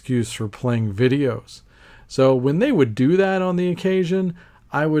an excuse for playing videos. So when they would do that on the occasion,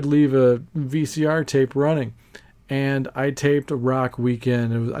 I would leave a VCR tape running. And I taped a rock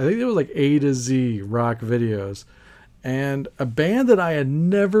weekend. I think it was like A to Z rock videos. And a band that I had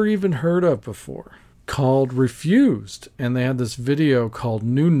never even heard of before called Refused. And they had this video called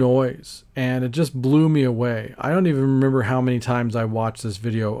New Noise. And it just blew me away. I don't even remember how many times I watched this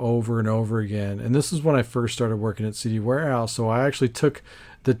video over and over again. And this is when I first started working at CD Warehouse. So I actually took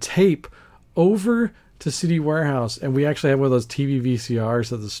the tape over to CD Warehouse. And we actually had one of those TV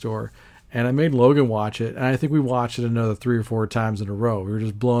VCRs at the store. And I made Logan watch it, and I think we watched it another 3 or 4 times in a row. We were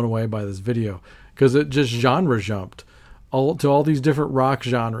just blown away by this video because it just genre jumped to all these different rock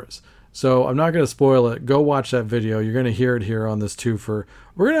genres. So I'm not going to spoil it. Go watch that video. You're going to hear it here on this twofer.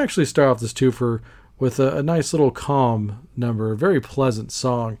 We're going to actually start off this twofer with a nice little calm number, a very pleasant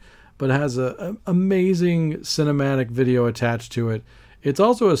song, but it has an amazing cinematic video attached to it. It's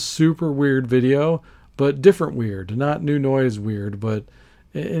also a super weird video, but different weird. Not New Noise weird, but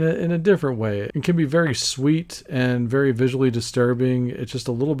in a different way. It can be very sweet and very visually disturbing. It's just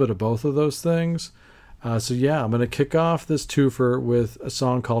a little bit of both of those things. I'm going to kick off this twofer with a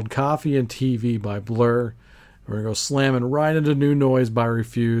song called Coffee and TV by Blur. We're going to go slamming right into New Noise by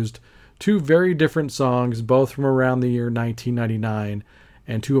Refused. 2 very different songs, both from around the year 1999,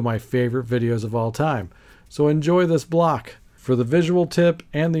 and 2 of my favorite videos of all time. So enjoy this block for the visual tip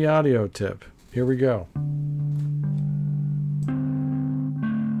and the audio tip. Here we go.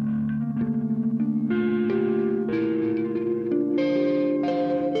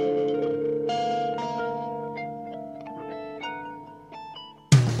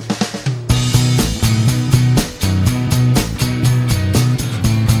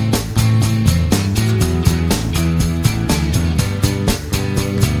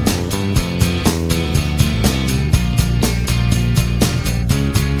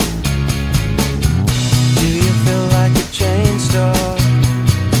 Do you feel like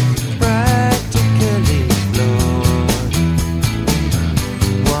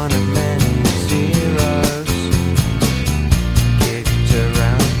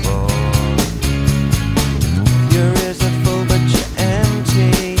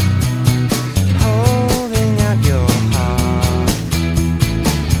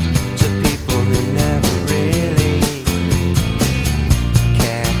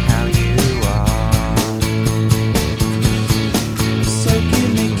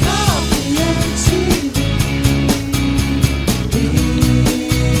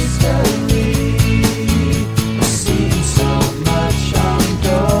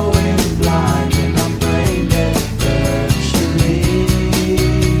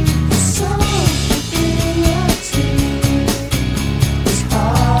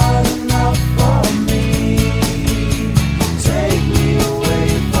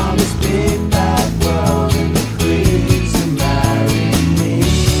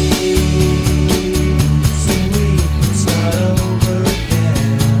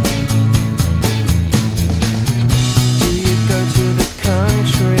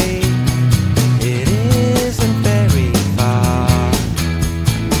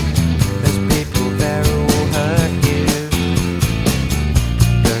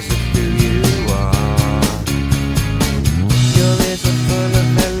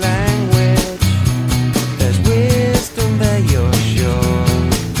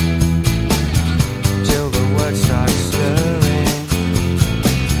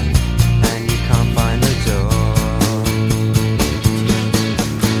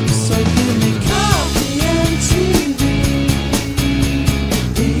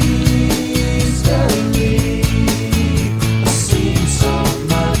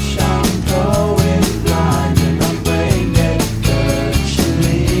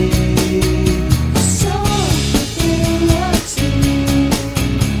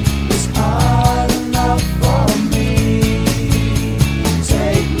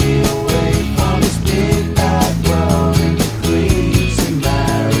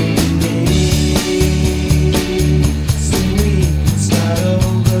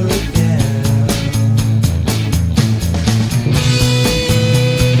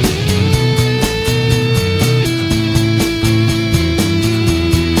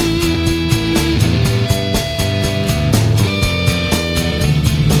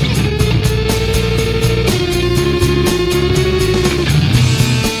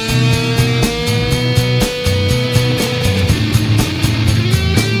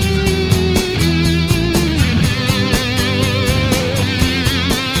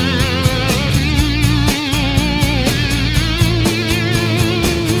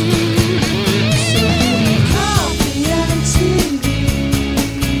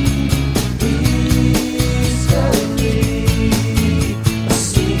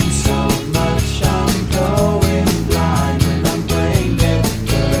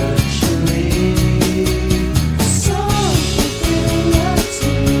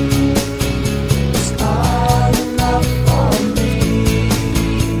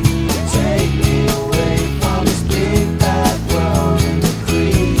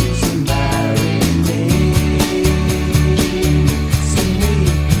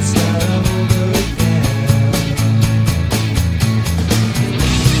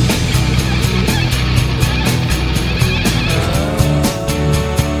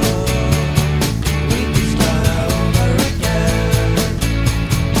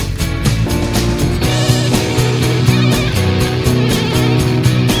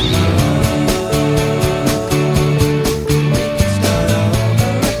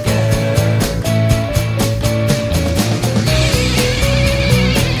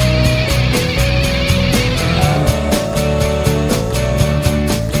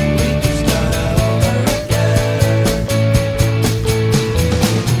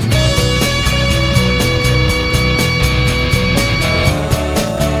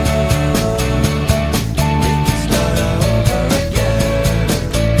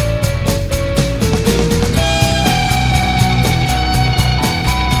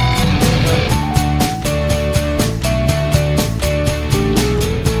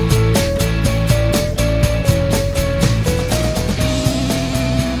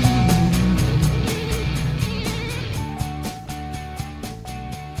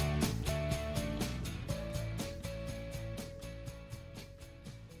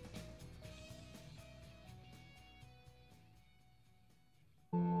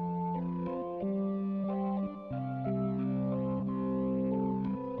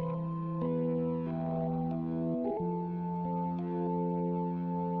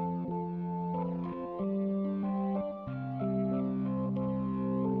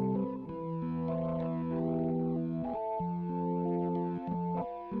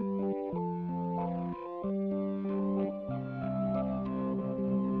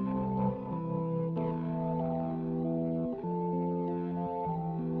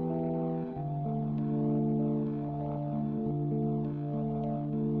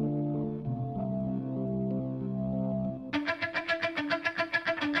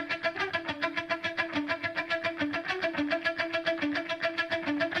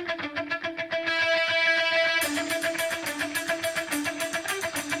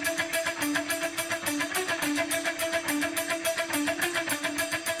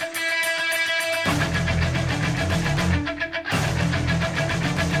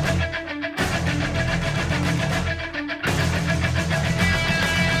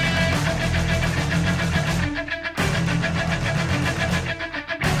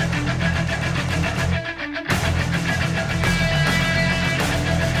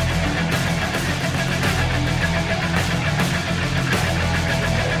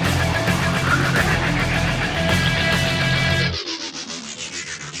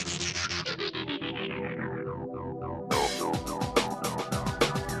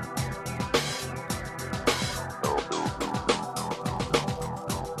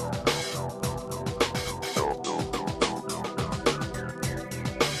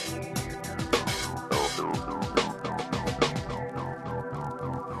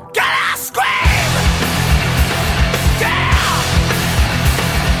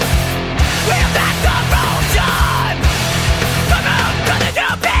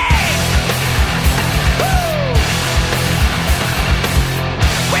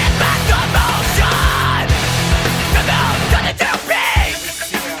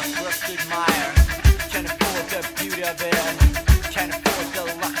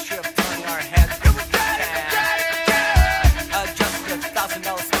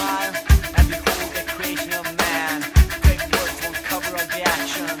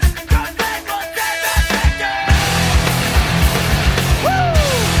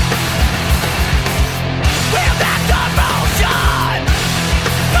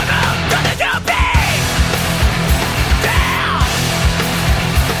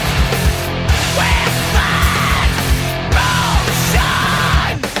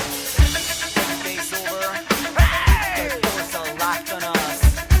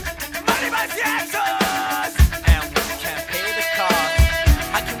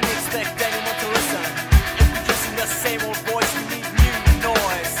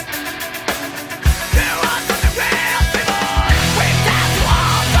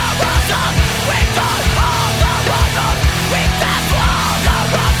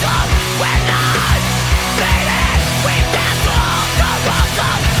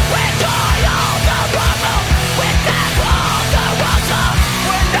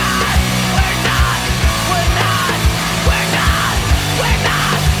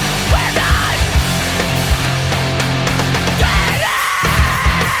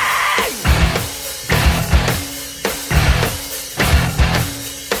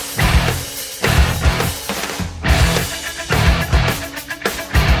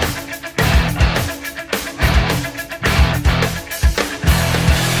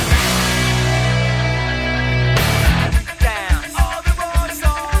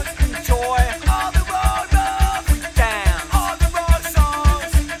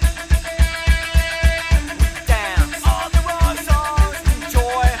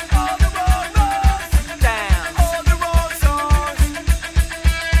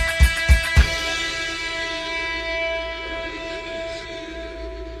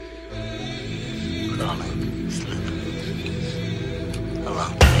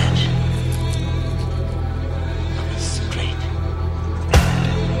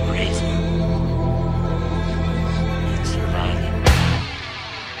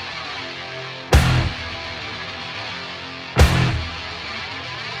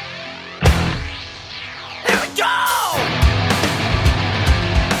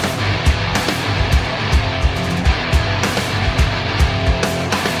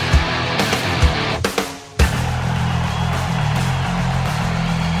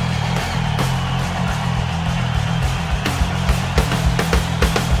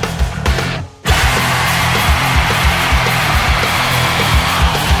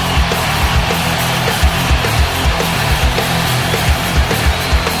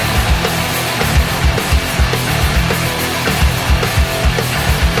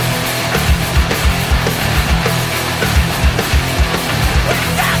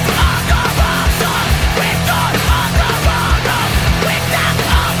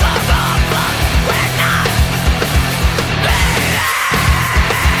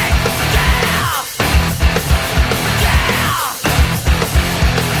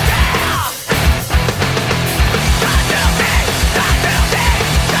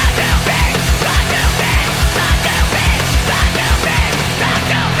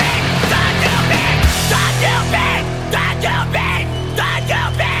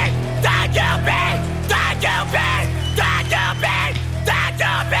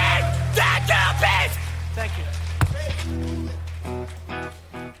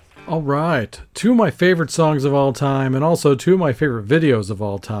All right. Two of my favorite songs of all time and also two of my favorite videos of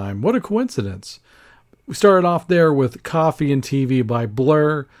all time. What a coincidence. We started off there with Coffee and TV by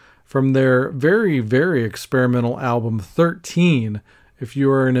Blur from their very, very experimental album 13. If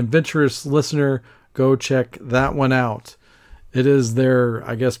you are an adventurous listener, go check that one out. It is their,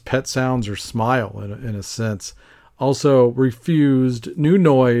 I guess, Pet Sounds or Smile in a sense. Also, Refused, New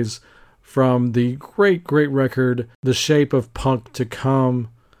Noise from the great, great record, The Shape of Punk to Come.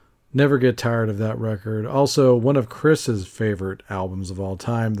 Never get tired of that record. Also, one of Chris's favorite albums of all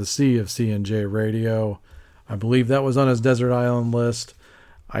time, The Sea of CNJ Radio. I believe that was on his Desert Island list.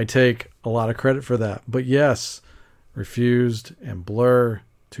 I take a lot of credit for that. But yes, Refused and Blur,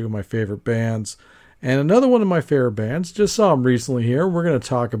 two of my favorite bands. And another one of my favorite bands, just saw him recently here. We're going to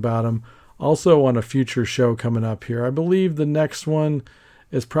talk about him also on a future show coming up here. I believe the next one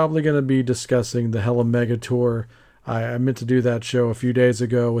is probably going to be discussing the Hella Mega Tour. I meant to do that show a few days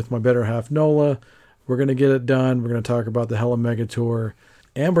ago with my better half, Nola. We're going to get it done. We're going to talk about the Hella Mega Tour.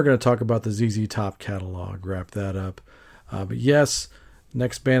 And we're going to talk about the ZZ Top catalog. Wrap that up. But yes,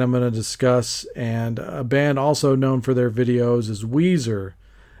 next band I'm going to discuss, and a band also known for their videos, is Weezer.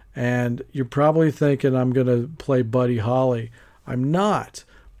 And you're probably thinking I'm going to play Buddy Holly. I'm not.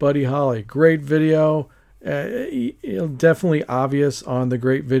 Buddy Holly, great video. Definitely obvious on the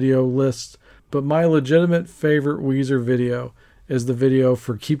great video list. But my legitimate favorite Weezer video is the video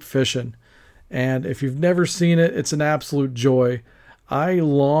for Keep Fishin'. And if you've never seen it, it's an absolute joy. I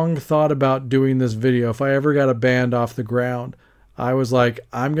long thought about doing this video. If I ever got a band off the ground, I was like,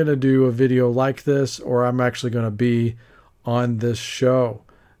 I'm going to do a video like this, or I'm actually going to be on this show.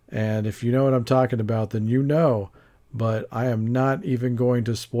 And if you know what I'm talking about, then you know. But I am not even going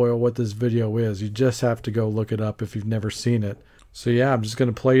to spoil what this video is. You just have to go look it up if you've never seen it. So yeah, I'm just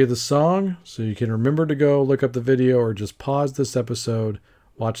going to play you the song so you can remember to go look up the video, or just pause this episode,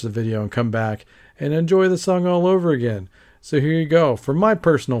 watch the video, and come back and enjoy the song all over again. So here you go. From my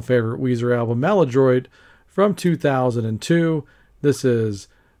personal favorite Weezer album, Maladroit, from 2002, this is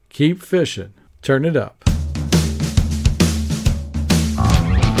Keep Fishin'. Turn it up.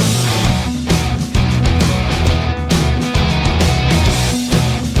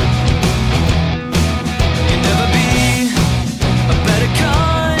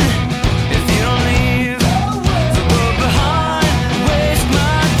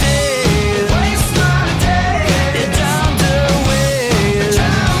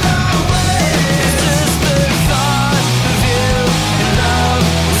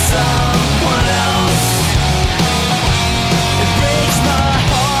 Someone else.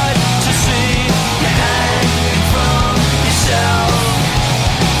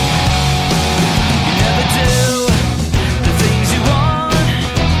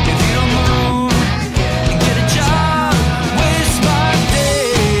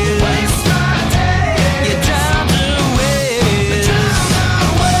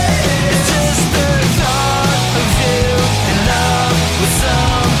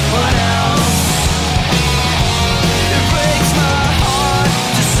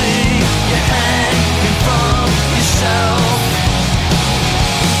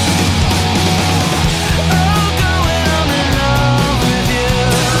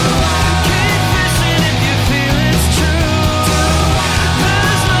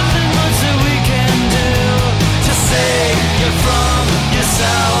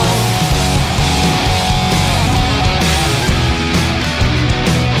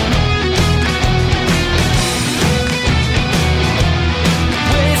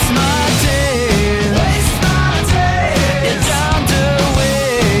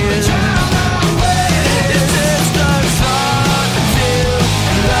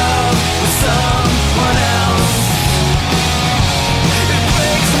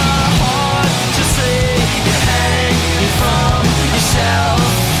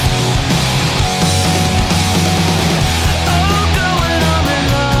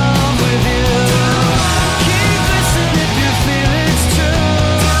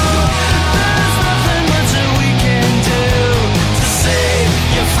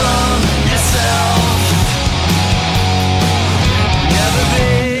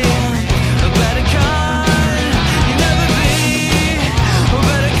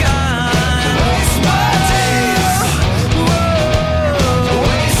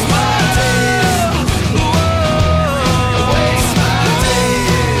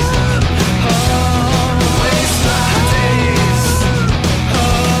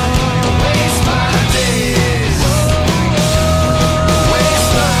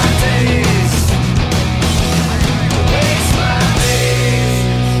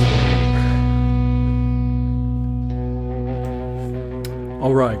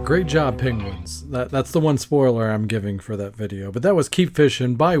 Great job, Penguins. That's the one spoiler I'm giving for that video. But that was Keep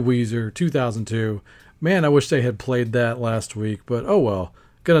Fishin' by Weezer, 2002. Man, I wish they had played that last week, but oh well.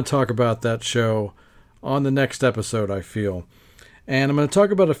 Gonna talk about that show on the next episode, I feel. And I'm gonna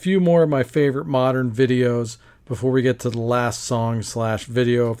talk about a few more of my favorite modern videos before we get to the last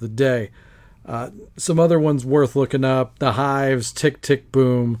song/video of the day. Some other ones worth looking up. The Hives, Tick Tick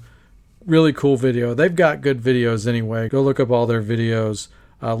Boom. Really cool video. They've got good videos anyway. Go look up all their videos.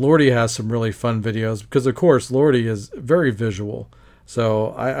 Lordy has some really fun videos because, of course, Lordy is very visual.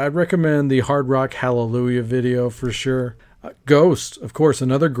 So I'd recommend the Hard Rock Hallelujah video for sure. Ghost, of course,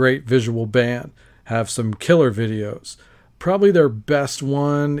 another great visual band, have some killer videos. Probably their best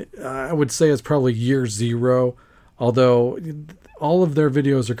one, I would say, is probably Year Zero, although all of their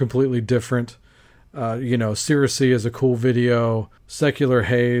videos are completely different. Circe is a cool video. Secular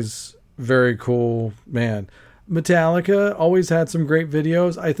Haze, very cool. Man, Metallica always had some great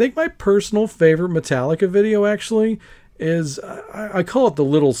videos. I think my personal favorite Metallica video actually is, I call it the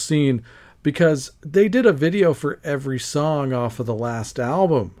Little Scene, because they did a video for every song off of the last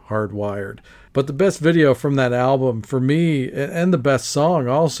album, Hardwired. But the best video from that album for me, and the best song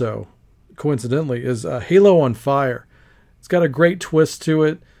also, coincidentally, is Halo on Fire. It's got a great twist to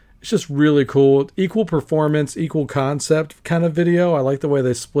it. It's just really cool. Equal performance, equal concept kind of video. I like the way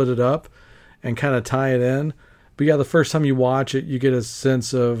they split it up and kind of tie it in. But yeah, the first time you watch it, you get a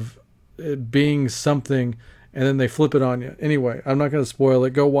sense of it being something, and then they flip it on you. Anyway, I'm not going to spoil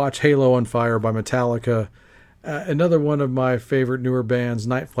it. Go watch Halo on Fire by Metallica. Another one of my favorite newer bands,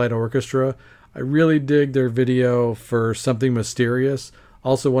 Night Flight Orchestra. I really dig their video for Something Mysterious.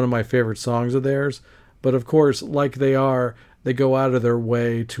 Also one of my favorite songs of theirs. But of course, like they go out of their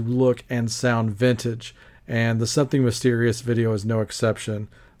way to look and sound vintage. And the Something Mysterious video is no exception.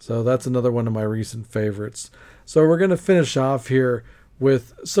 So that's another one of my recent favorites. So we're going to finish off here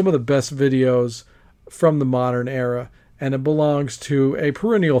with some of the best videos from the modern era. And it belongs to a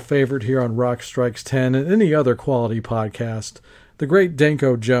perennial favorite here on Rock Strikes 10 and any other quality podcast, the great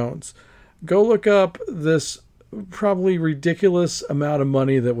Danko Jones. Go look up this probably ridiculous amount of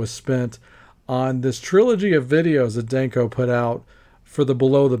money that was spent on this trilogy of videos that Danko put out for the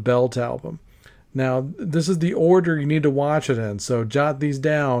Below the Belt album. Now, this is the order you need to watch it in, so jot these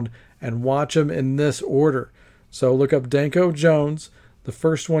down and watch them in this order. So look up Danko Jones. The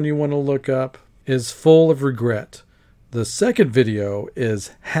first one you want to look up is Full of Regret. The second video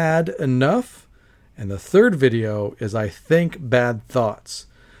is Had Enough. And the third video is I Think Bad Thoughts.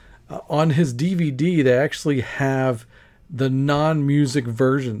 On his DVD, they actually have the non-music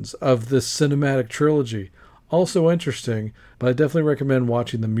versions of this cinematic trilogy. Also interesting, but I definitely recommend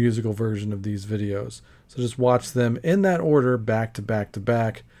watching the musical version of these videos. So just watch them in that order, back to back to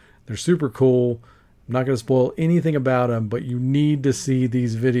back. They're super cool. I'm not going to spoil anything about them, but you need to see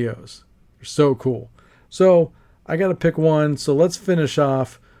these videos. They're so cool. So I got to pick one, so let's finish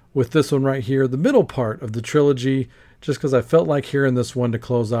off with this one right here, the middle part of the trilogy, just because I felt like hearing this one to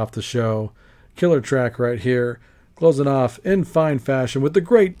close off the show. Killer track right here, closing off in fine fashion with the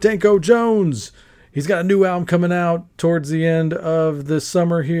great Danko Jones. He's got a new album coming out towards the end of this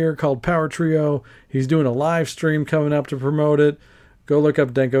summer here called Power Trio. He's doing a live stream coming up to promote it. Go look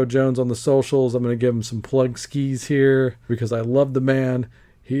up Danko Jones on the socials. I'm going to give him some plug skis here because I love the man.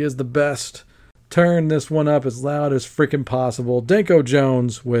 He is the best. Turn this one up as loud as freaking possible. Danko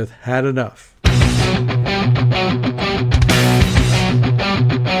Jones with Had Enough. Alone.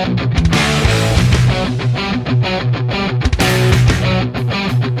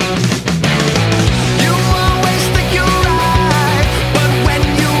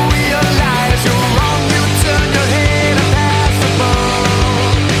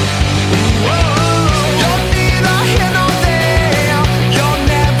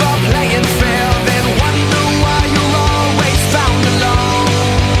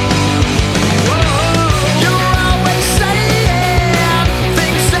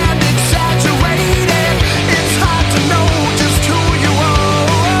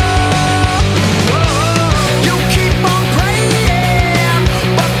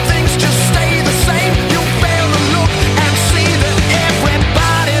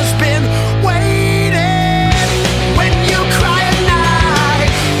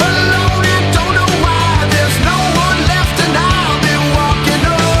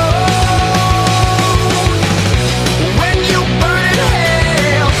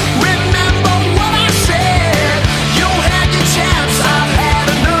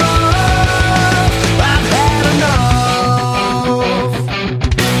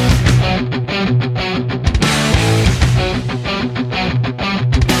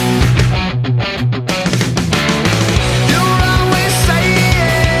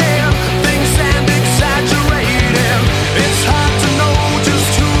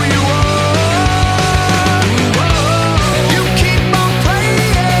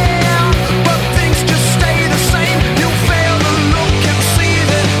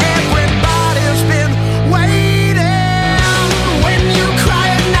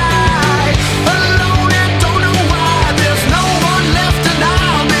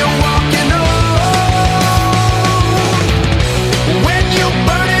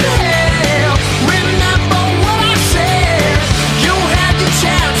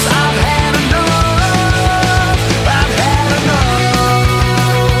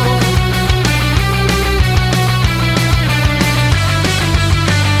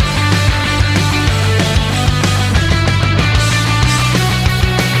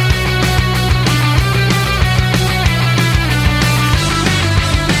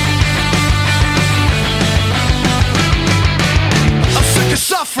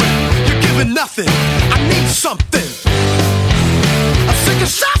 giving nothing. I need something. I'm sick of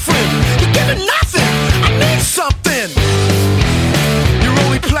suffering. You're giving nothing. I need something. You're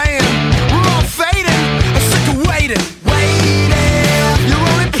only playing. We're all fading. I'm sick of waiting. Waiting. You're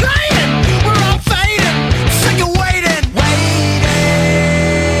only playing. We're all fading. I'm sick of waiting. Waiting.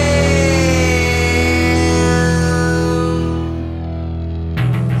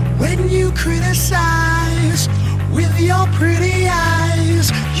 When you criticize with your pretty eyes,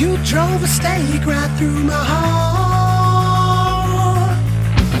 you drove a stake right through my heart.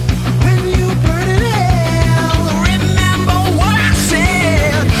 When you burn in hell, remember what I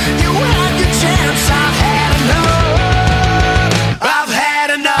said. You had your chance, I've had enough. I've had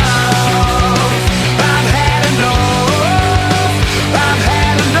enough. I've had enough. I've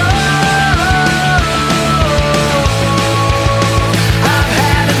had enough. I've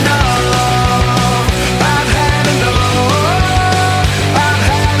had enough. I've had enough. I've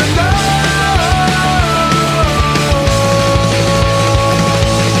had enough.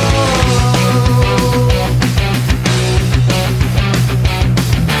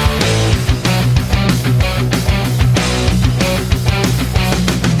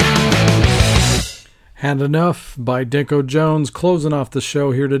 Had Enough by Dinko Jones, closing off the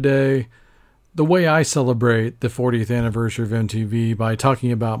show here today. The way I celebrate the 40th anniversary of MTV by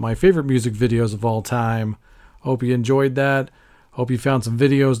talking about my favorite music videos of all time. Hope you enjoyed that. Hope you found some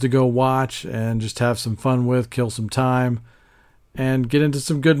videos to go watch and just have some fun with, kill some time, and get into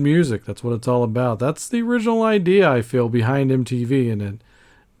some good music. That's what it's all about. That's the original idea, I feel, behind MTV, and it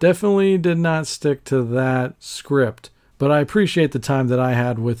definitely did not stick to that script. But I appreciate the time that I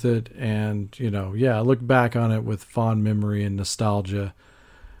had with it, and, I look back on it with fond memory and nostalgia.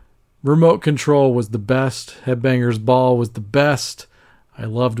 Remote Control was the best. Headbangers Ball was the best. I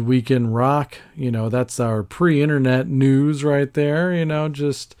loved Weekend Rock. That's our pre-internet news right there.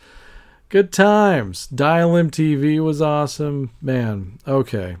 Just good times. Dial MTV was awesome. Man,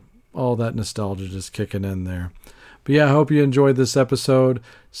 okay. All that nostalgia just kicking in there. But yeah, I hope you enjoyed this episode.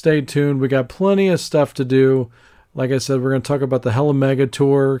 Stay tuned. We got plenty of stuff to do. Like I said, we're going to talk about the Hella Mega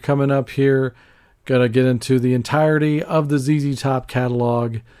Tour coming up here. Going to get into the entirety of the ZZ Top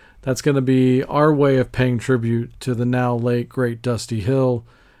catalog. That's going to be our way of paying tribute to the now late, great Dusty Hill.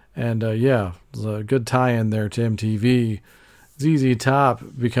 And there's a good tie-in there to MTV. ZZ Top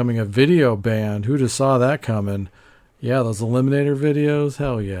becoming a video band. Who'd have saw that coming? Yeah, those Eliminator videos?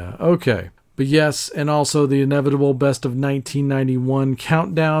 Hell yeah. Okay. But yes, and also the inevitable Best of 1991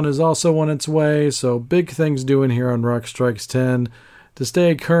 countdown is also on its way, so big things doing here on Rock Strikes 10. To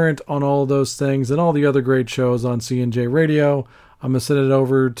stay current on all those things and all the other great shows on CNJ Radio, I'm going to send it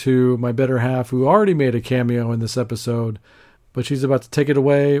over to my better half, who already made a cameo in this episode, but she's about to take it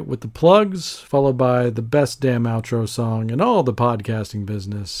away with the plugs, followed by the best damn outro song in all the podcasting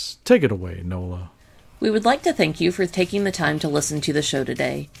business. Take it away, Nola. We would like to thank you for taking the time to listen to the show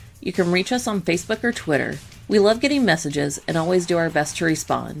today. You can reach us on Facebook or Twitter. We love getting messages and always do our best to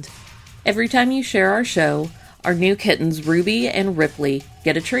respond. Every time you share our show, our new kittens Ruby and Ripley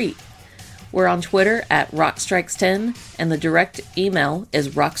get a treat. We're on Twitter at rockstrikes10, and the direct email is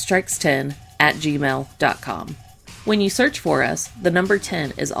rockstrikes10@gmail.com. When you search for us, the number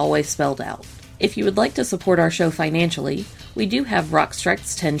 10 is always spelled out. If you would like to support our show financially, we do have Rock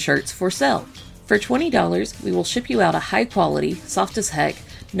Strikes 10 shirts for sale. For $20, we will ship you out a high-quality, soft as heck,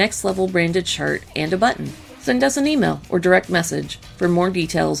 next-level branded shirt and a button. Send us an email or direct message for more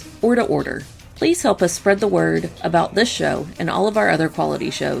details or to order. Please help us spread the word about this show and all of our other quality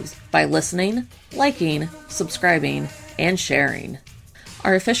shows by listening, liking, subscribing, and sharing.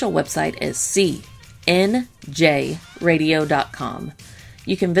 Our official website is CNJradio.com.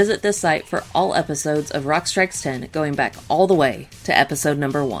 You can visit this site for all episodes of Rock Strikes 10 going back all the way to episode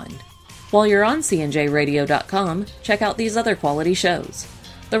number 1. While you're on CNJradio.com, check out these other quality shows.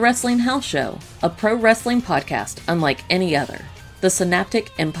 The Wrestling House Show, a pro wrestling podcast unlike any other. The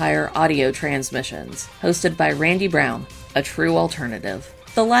Synaptic Empire audio transmissions, hosted by Randy Brown, a true alternative.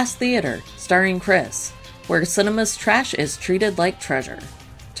 The Last Theater, starring Chris, where cinema's trash is treated like treasure.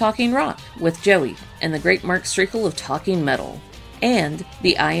 Talking Rock with Joey and the great Mark Streakle of Talking Metal. And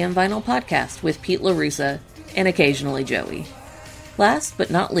the I Am Vinyl podcast with Pete LaRussa and occasionally Joey. Last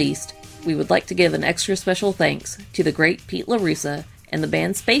but not least, we would like to give an extra special thanks to the great Pete LaRussa and the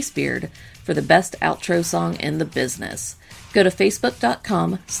band Spacebeard for the best outro song in the business. Go to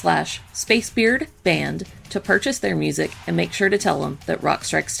facebook.com/spacebeardband to purchase their music and make sure to tell them that Rock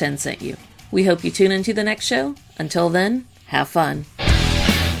Strikes 10 sent you. We hope you tune into the next show. Until then, have fun.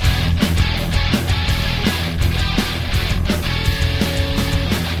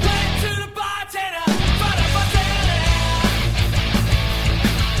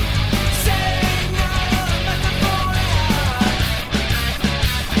 Say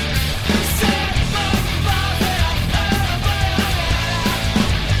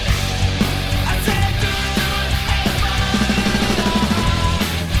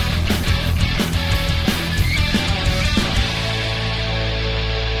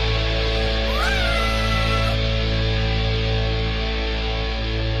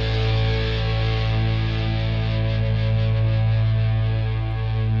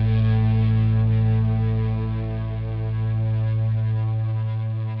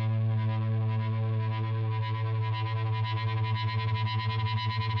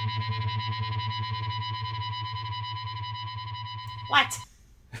What?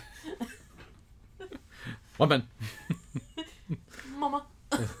 Woman. Mama.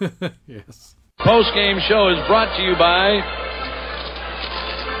 Yes. Post-game show is brought to you by...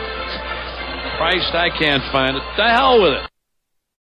 Christ, I can't find it. The hell with it.